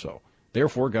ruined also.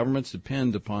 Therefore, governments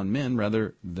depend upon men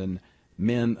rather than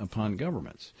men upon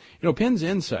governments." You know, Penn's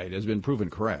insight has been proven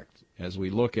correct as we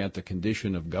look at the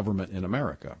condition of government in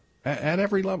America at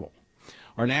every level.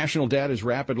 Our national debt is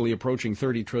rapidly approaching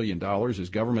 $30 trillion as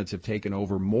governments have taken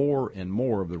over more and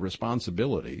more of the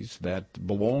responsibilities that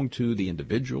belong to the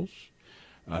individuals,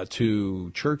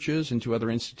 to churches, and to other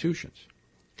institutions.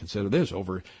 Consider this,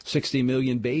 over 60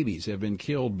 million babies have been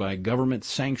killed by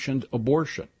government-sanctioned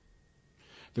abortion.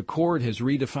 The court has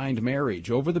redefined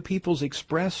marriage over the people's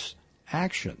express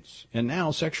actions, and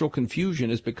now sexual confusion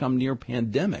has become near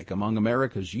pandemic among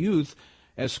America's youth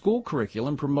as school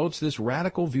curriculum promotes this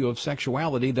radical view of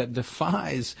sexuality that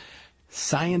defies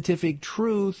scientific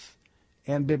truth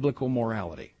and biblical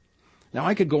morality. Now,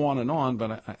 I could go on,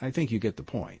 but I think you get the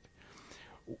point.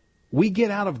 We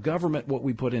get out of government what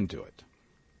we put into it.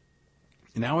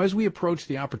 Now, as we approach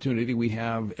the opportunity we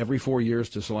have every 4 years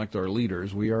to select our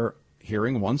leaders, we are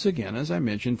hearing once again, as I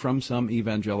mentioned, from some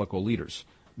evangelical leaders.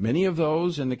 Many of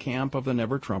those in the camp of the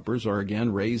never-Trumpers are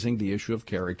again raising the issue of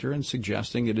character and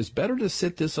suggesting it is better to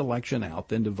sit this election out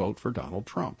than to vote for Donald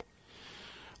Trump.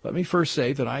 Let me first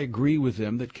say that I agree with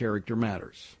them that character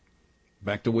matters.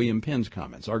 Back to William Penn's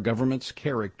comments. Our government's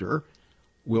character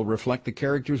will reflect the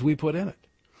characters we put in it.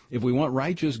 If we want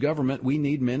righteous government, we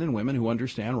need men and women who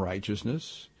understand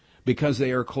righteousness because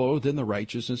they are clothed in the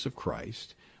righteousness of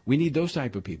Christ. We need those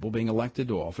type of people being elected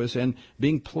to office and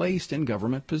being placed in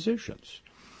government positions.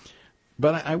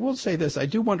 But I will say this, I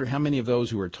do wonder how many of those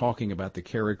who are talking about the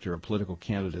character of political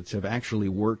candidates have actually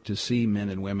worked to see men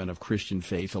and women of Christian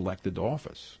faith elected to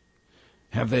office.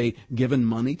 Have they given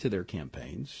money to their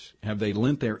campaigns? Have they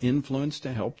lent their influence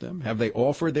to help them? Have they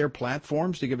offered their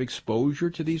platforms to give exposure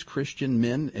to these Christian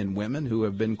men and women who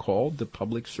have been called to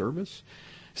public service?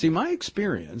 See, my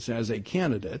experience as a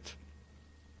candidate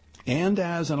and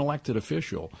as an elected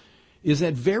official is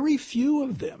that very few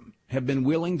of them have been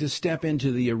willing to step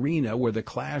into the arena where the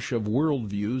clash of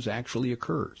worldviews actually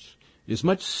occurs. It's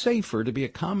much safer to be a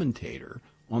commentator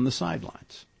on the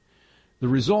sidelines. The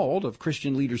result of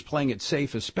Christian leaders playing it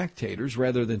safe as spectators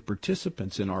rather than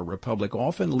participants in our republic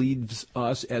often leaves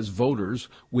us as voters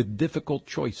with difficult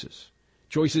choices.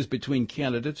 Choices between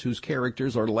candidates whose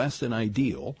characters are less than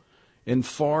ideal and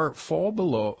far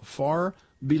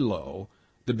below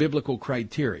the biblical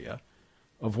criteria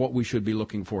of what we should be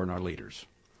looking for in our leaders.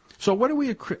 So what are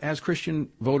we as Christian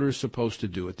voters supposed to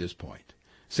do at this point?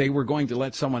 Say we're going to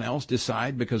let someone else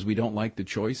decide because we don't like the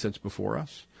choice that's before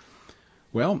us?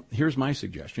 Well, here's my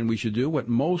suggestion. We should do what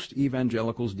most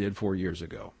evangelicals did 4 years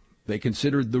ago. They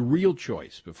considered the real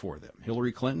choice before them,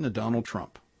 Hillary Clinton and Donald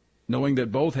Trump. Knowing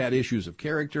that both had issues of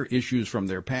character, issues from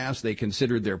their past, they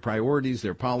considered their priorities,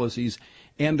 their policies,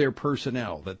 and their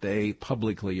personnel that they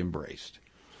publicly embraced.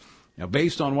 Now,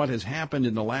 based on what has happened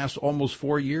in the last almost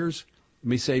 4 years, let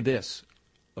me say this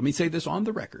on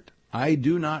the record. I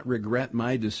do not regret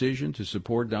my decision to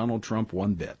support Donald Trump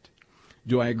one bit.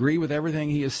 Do I agree with everything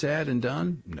he has said and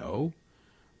done? No.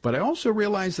 But I also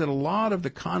realize that a lot of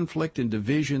the conflict and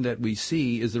division that we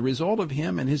see is the result of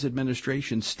him and his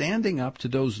administration standing up to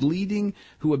those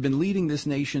who have been leading this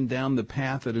nation down the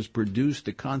path that has produced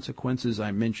the consequences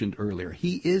I mentioned earlier.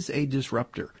 He is a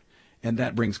disruptor, and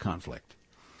that brings conflict.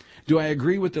 Do I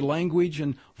agree with the language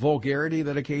and vulgarity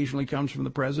that occasionally comes from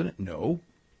the president? No.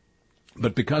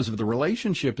 But because of the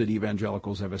relationship that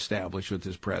evangelicals have established with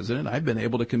this president, I've been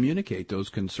able to communicate those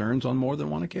concerns on more than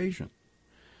one occasion.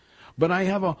 But I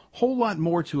have a whole lot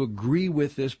more to agree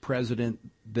with this president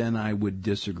than I would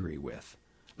disagree with.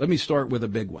 Let me start with a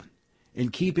big one. In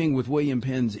keeping with William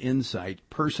Penn's insight,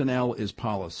 personnel is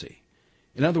policy.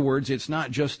 In other words, it's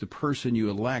not just the person you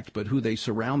elect, but who they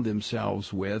surround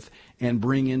themselves with and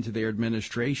bring into their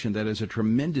administration that has a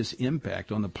tremendous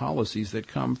impact on the policies that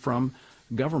come from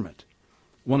government.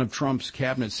 One of Trump's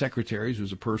cabinet secretaries,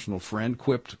 who's a personal friend,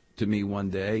 quipped to me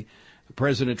one day,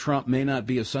 President Trump may not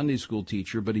be a Sunday school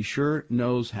teacher, but he sure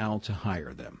knows how to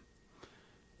hire them.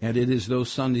 And it is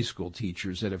those Sunday school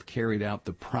teachers that have carried out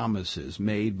the promises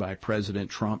made by President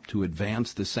Trump to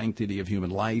advance the sanctity of human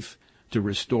life, to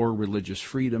restore religious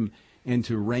freedom, and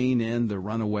to rein in the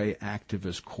runaway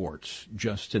activist courts,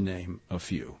 just to name a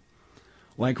few.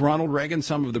 Like Ronald Reagan,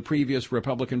 some of the previous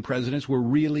Republican presidents were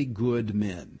really good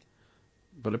men.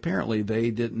 But apparently they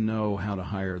didn't know how to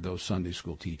hire those Sunday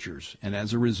school teachers. And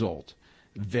as a result,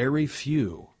 very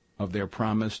few of their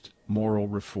promised moral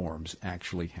reforms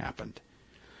actually happened.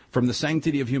 From the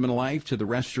sanctity of human life to the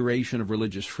restoration of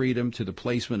religious freedom to the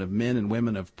placement of men and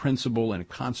women of principle and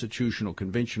constitutional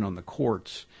convention on the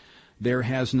courts, there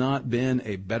has not been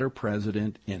a better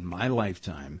president in my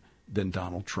lifetime than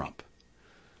Donald Trump.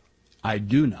 I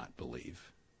do not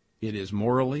believe it is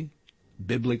morally,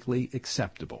 biblically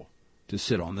acceptable to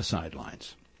sit on the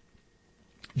sidelines.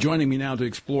 Joining me now to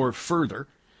explore further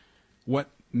what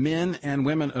men and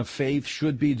women of faith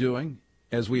should be doing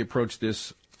as we approach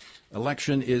this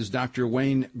election is Dr.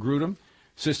 Wayne Grudem,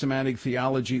 systematic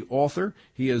theology author.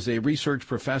 He is a research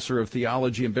professor of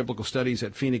theology and biblical studies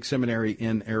at Phoenix Seminary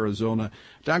in Arizona.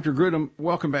 Dr. Grudem,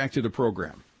 welcome back to the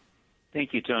program.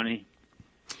 Thank you, Tony.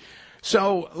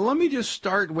 So let me just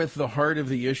start with the heart of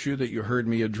the issue that you heard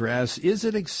me address. Is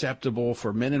it acceptable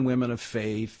for men and women of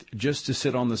faith just to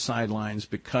sit on the sidelines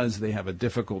because they have a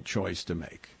difficult choice to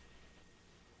make?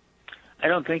 I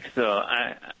don't think so.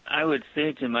 I would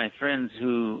say to my friends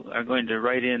who are going to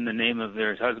write in the name of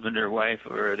their husband or wife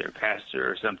or their pastor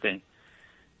or something,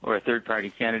 or a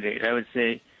third-party candidate, I would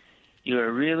say, you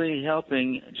are really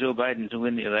helping Joe Biden to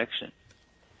win the election.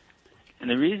 And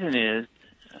the reason is,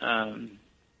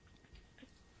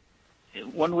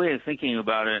 one way of thinking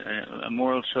about it, a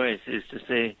moral choice, is to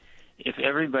say, if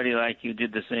everybody like you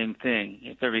did the same thing,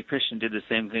 if every Christian did the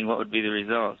same thing, what would be the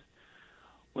result?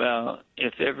 Well,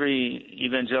 if every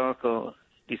evangelical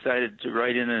decided to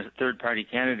write in a third-party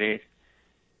candidate,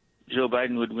 Joe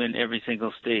Biden would win every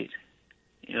single state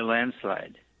in a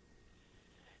landslide.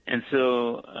 And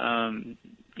so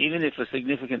even if a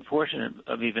significant portion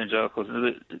of evangelicals,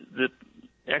 the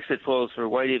exit polls for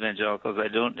white evangelicals, I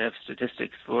don't have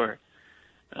statistics for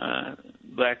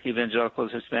black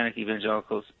evangelicals, Hispanic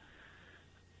evangelicals,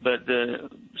 but the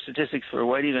statistics for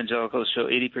white evangelicals show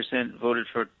 80% voted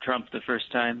for Trump the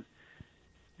first time,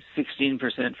 16%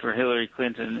 for Hillary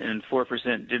Clinton, and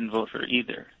 4% didn't vote for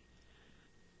either.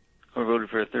 or voted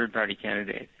for a third-party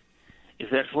candidate. If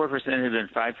that 4% had been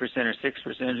 5% or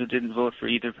 6% who didn't vote for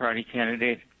either party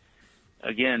candidate,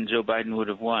 again, Joe Biden would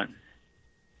have won.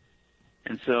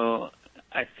 And so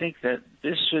I think that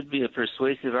this should be a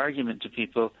persuasive argument to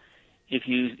people. If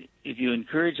you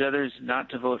encourage others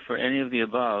not to vote for any of the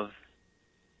above,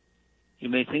 you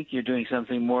may think you're doing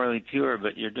something morally pure,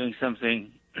 but you're doing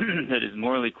something that is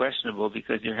morally questionable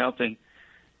because you're helping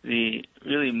the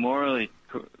really morally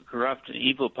corrupt and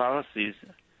evil policies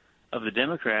of the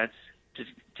Democrats to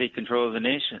take control of the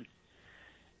nation.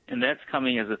 And that's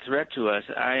coming as a threat to us.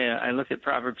 I look at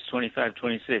Proverbs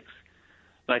 25:26.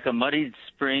 Like a muddied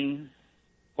spring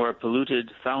or a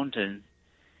polluted fountain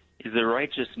is the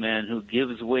righteous man who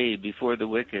gives way before the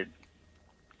wicked.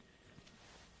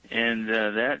 And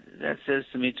that says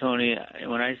to me, Tony,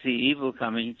 when I see evil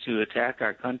coming to attack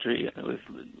our country with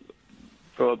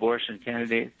pro-abortion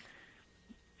candidate,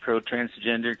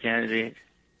 pro-transgender candidate,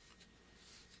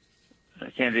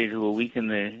 a candidate who will weaken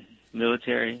the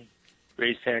military,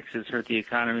 raise taxes, hurt the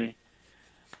economy,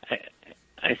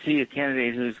 I see a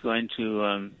candidate who's going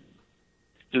to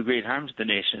do great harm to the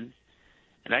nation,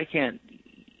 and I can't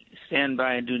stand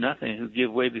by and do nothing, who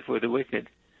give way before the wicked.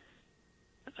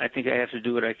 I think I have to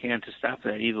do what I can to stop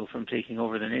that evil from taking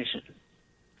over the nation.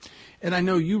 And I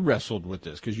know you wrestled with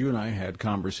this because you and I had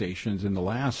conversations in the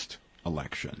last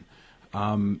election.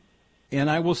 And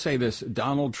I will say this,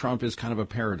 Donald Trump is kind of a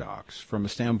paradox from a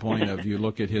standpoint of you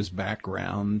look at his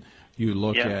background, you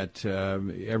look at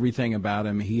everything about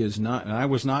him. He is not, and I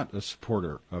was not a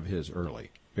supporter of his early.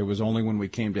 It was only when we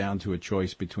came down to a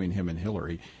choice between him and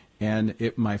Hillary.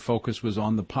 And my focus was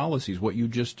on the policies, what you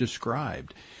just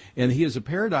described. And he is a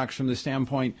paradox from the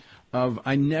standpoint of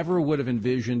I never would have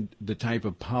envisioned the type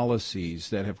of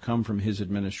policies that have come from his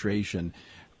administration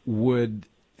would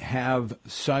have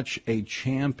such a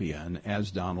champion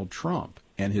as Donald Trump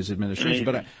and his administration.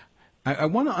 But I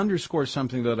want to underscore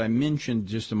something that I mentioned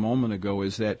just a moment ago,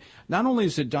 is that not only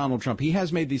is it Donald Trump, he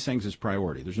has made these things his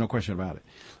priority. There's no question about it.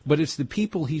 But it's the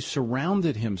people he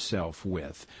surrounded himself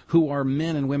with who are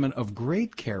men and women of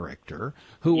great character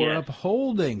who are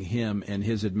upholding him and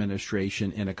his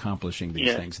administration in accomplishing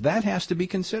these things. That has to be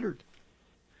considered.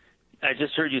 I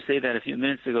just heard you say that a few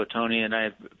minutes ago, Tony, and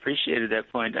I appreciated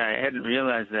that point. I hadn't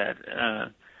realized that.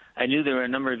 I knew there were a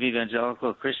number of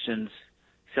evangelical Christians,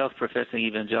 self-professing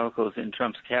evangelicals in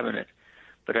Trump's cabinet,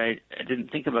 but I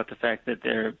didn't think about the fact that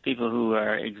there are people who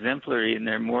are exemplary in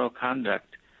their moral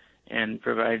conduct and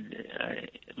provide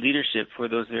leadership for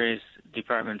those various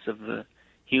departments of the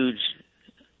huge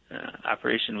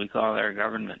operation we call our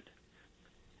government.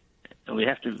 And we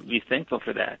have to be thankful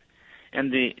for that.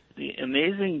 And the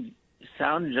amazing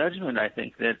sound judgment, I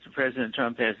think, that President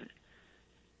Trump has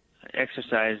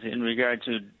exercised in regard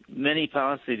to many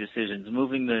policy decisions,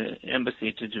 moving the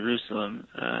embassy to Jerusalem,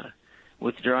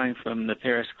 withdrawing from the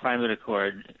Paris Climate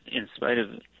Accord in spite of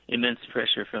immense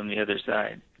pressure from the other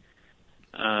side,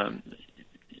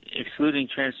 excluding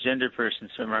transgender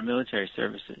persons from our military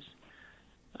services.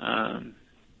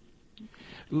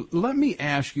 Let me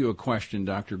ask you a question,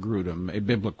 Dr. Grudem, a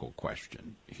biblical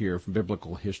question here from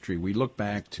biblical history. We look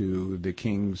back to the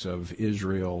kings of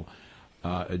Israel,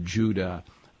 Judah.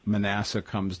 Manasseh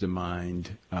comes to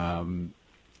mind from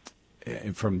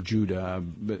Judah,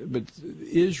 but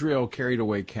Israel carried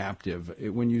away captive.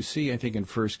 When you see, I think in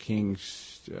 1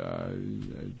 Kings,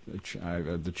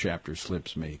 the chapter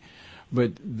slips me,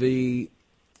 but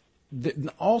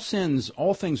all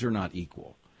things are not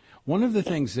equal. One of the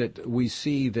things that we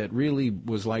see that really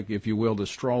was like, if you will, the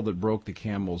straw that broke the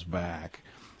camel's back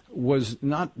was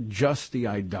not just the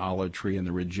idolatry and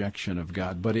the rejection of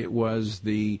God, but it was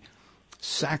the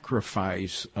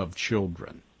sacrifice of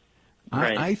children.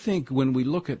 Right. I think when we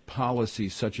look at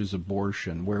policies such as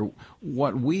abortion, where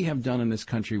what we have done in this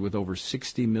country with over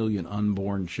 60 million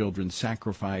unborn children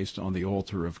sacrificed on the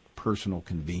altar of personal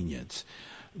convenience,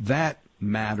 that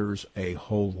matters a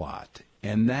whole lot.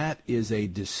 And that is a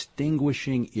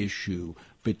distinguishing issue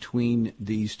between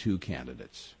these two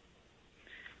candidates.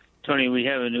 Tony, we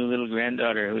have a new little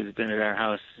granddaughter who's been at our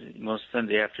house most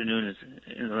Sunday afternoons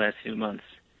in the last few months.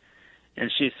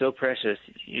 And she's so precious.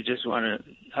 You just want to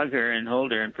hug her and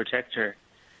hold her and protect her.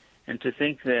 And to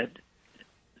think that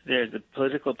there's a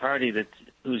political party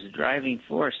whose driving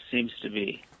force seems to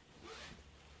be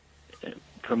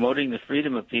promoting the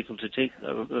freedom of people to take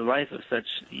the life of such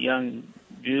young,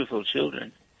 beautiful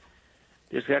children.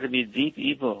 There's got to be deep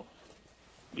evil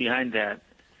behind that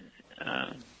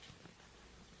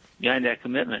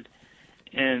commitment.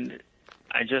 And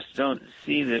I just don't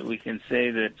see that we can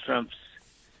say that Trump's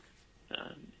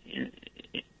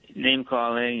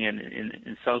name-calling and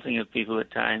insulting of people at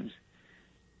times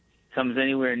comes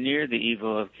anywhere near the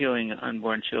evil of killing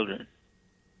unborn children.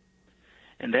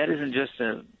 And that isn't just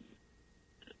a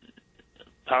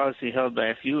policy held by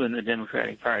a few in the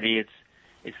Democratic Party.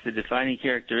 It's the defining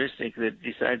characteristic that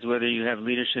decides whether you have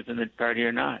leadership in the party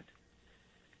or not.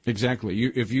 Exactly.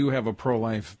 If you have a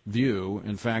pro-life view,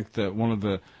 in fact, one of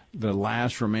the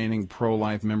last remaining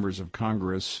pro-life members of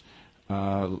Congress,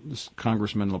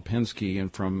 Congressman Lipinski,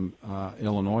 and from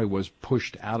Illinois, was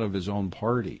pushed out of his own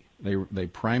party. They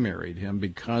primaried him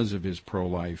because of his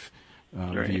pro-life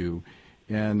view.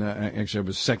 And actually, it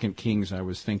was Second Kings I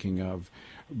was thinking of.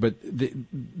 But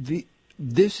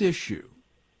this issue,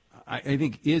 I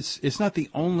think it's not the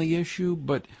only issue,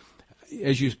 but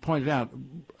as you pointed out,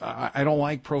 I don't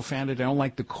like profanity. I don't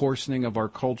like the coarsening of our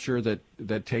culture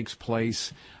that takes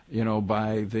place,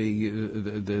 by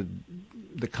the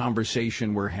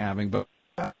conversation we're having. But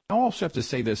I also have to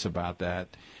say this about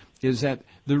that, is that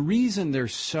the reason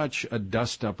there's such a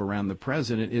dust-up around the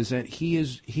president is that he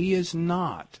is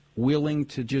not willing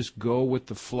to just go with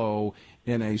the flow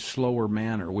in a slower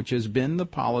manner, which has been the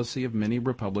policy of many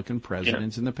Republican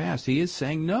presidents in the past. He is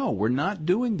saying, no, we're not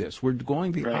doing this. We're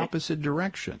going the opposite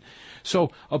direction.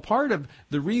 So a part of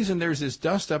the reason there's this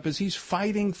dust-up is he's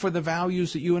fighting for the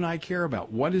values that you and I care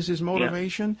about. What is his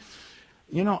motivation?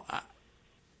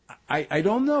 I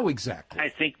don't know exactly. I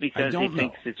think because he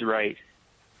thinks it's right.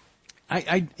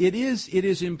 It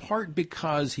is in part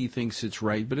because he thinks it's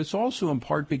right, but it's also in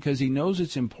part because he knows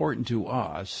it's important to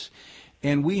us,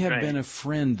 and we have been a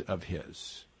friend of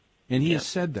his, and he has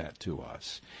said that to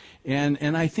us.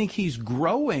 And I think he's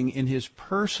growing in his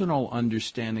personal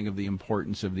understanding of the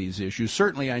importance of these issues.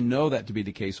 Certainly I know that to be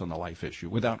the case on the life issue,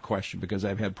 without question, because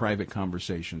I've had private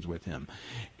conversations with him.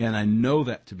 And I know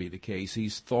that to be the case.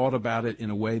 He's thought about it in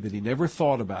a way that he never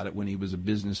thought about it when he was a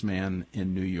businessman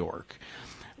in New York.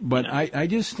 But I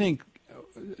just think,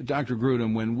 Dr.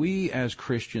 Grudem, when we as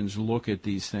Christians look at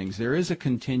these things, there is a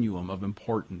continuum of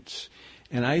importance.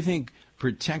 And I think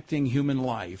protecting human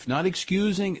life, not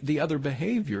excusing the other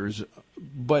behaviors,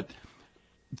 but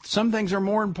some things are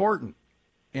more important.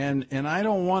 And I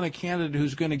don't want a candidate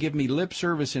who's going to give me lip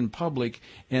service in public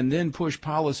and then push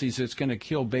policies that's going to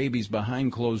kill babies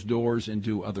behind closed doors and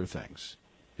do other things.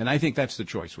 And I think that's the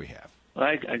choice we have. Well,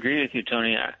 I agree with you,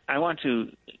 Tony. I want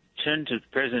to turn to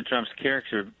President Trump's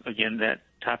character again, that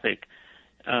topic.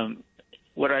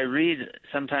 What I read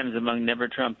sometimes among Never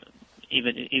Trump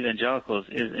even evangelicals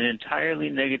is an entirely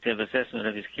negative assessment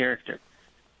of his character.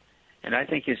 And I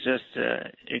think it's just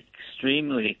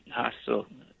extremely hostile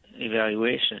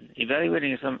evaluation.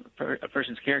 Evaluating a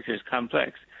person's character is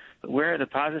complex, but where are the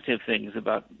positive things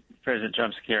about President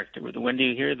Trump's character? When do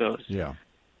you hear those? Yeah.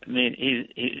 I mean,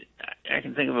 I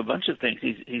can think of a bunch of things.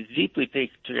 He's deeply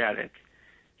patriotic.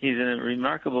 He's a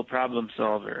remarkable problem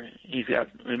solver. He's got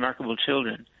remarkable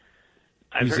children.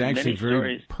 He's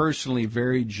actually personally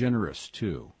very generous,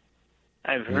 too.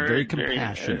 I've heard very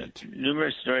compassionate.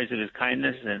 Numerous stories of his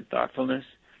kindness and thoughtfulness.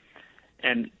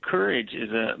 And courage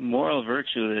is a moral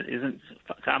virtue that isn't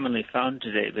commonly found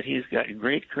today, but he's got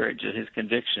great courage of his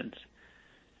convictions,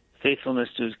 faithfulness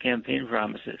to his campaign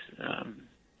promises,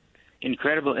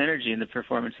 incredible energy in the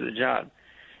performance of the job.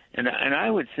 And I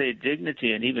would say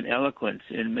dignity and even eloquence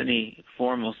in many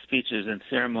formal speeches and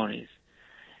ceremonies.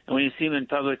 And when you see him in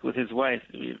public with his wife,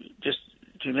 just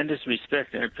tremendous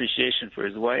respect and appreciation for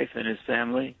his wife and his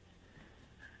family.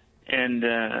 And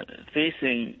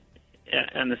facing,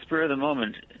 on the spur of the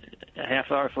moment, a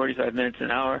half hour, 45 minutes, an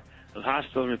hour of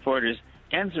hostile reporters,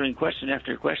 answering question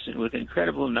after question with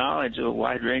incredible knowledge of a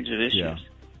wide range of issues. Yeah.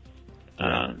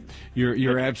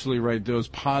 You're absolutely right. Those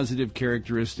positive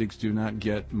characteristics do not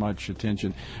get much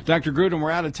attention. Dr. Grudem, we're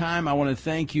out of time. I want to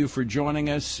thank you for joining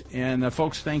us. And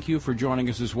folks, thank you for joining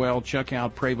us as well. Check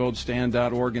out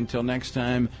PrayVoteStand.org. Until next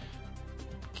time,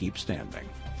 keep standing.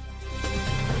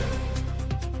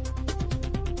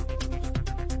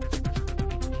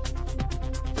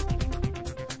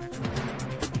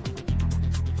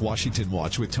 Washington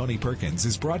Watch with Tony Perkins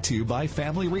is brought to you by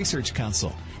Family Research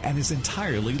Council and is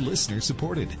entirely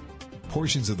listener-supported.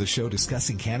 Portions of the show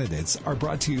discussing candidates are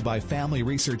brought to you by Family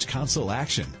Research Council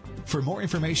Action. For more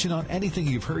information on anything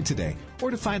you've heard today, or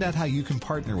to find out how you can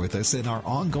partner with us in our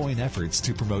ongoing efforts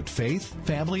to promote faith,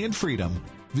 family, and freedom,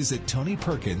 visit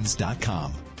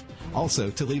TonyPerkins.com. Also,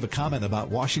 to leave a comment about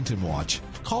Washington Watch,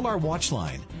 call our watch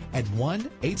line at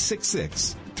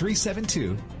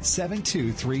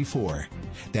 1-866-372-7234.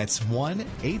 That's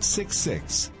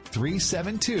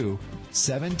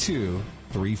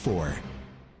 1-866-372-7234.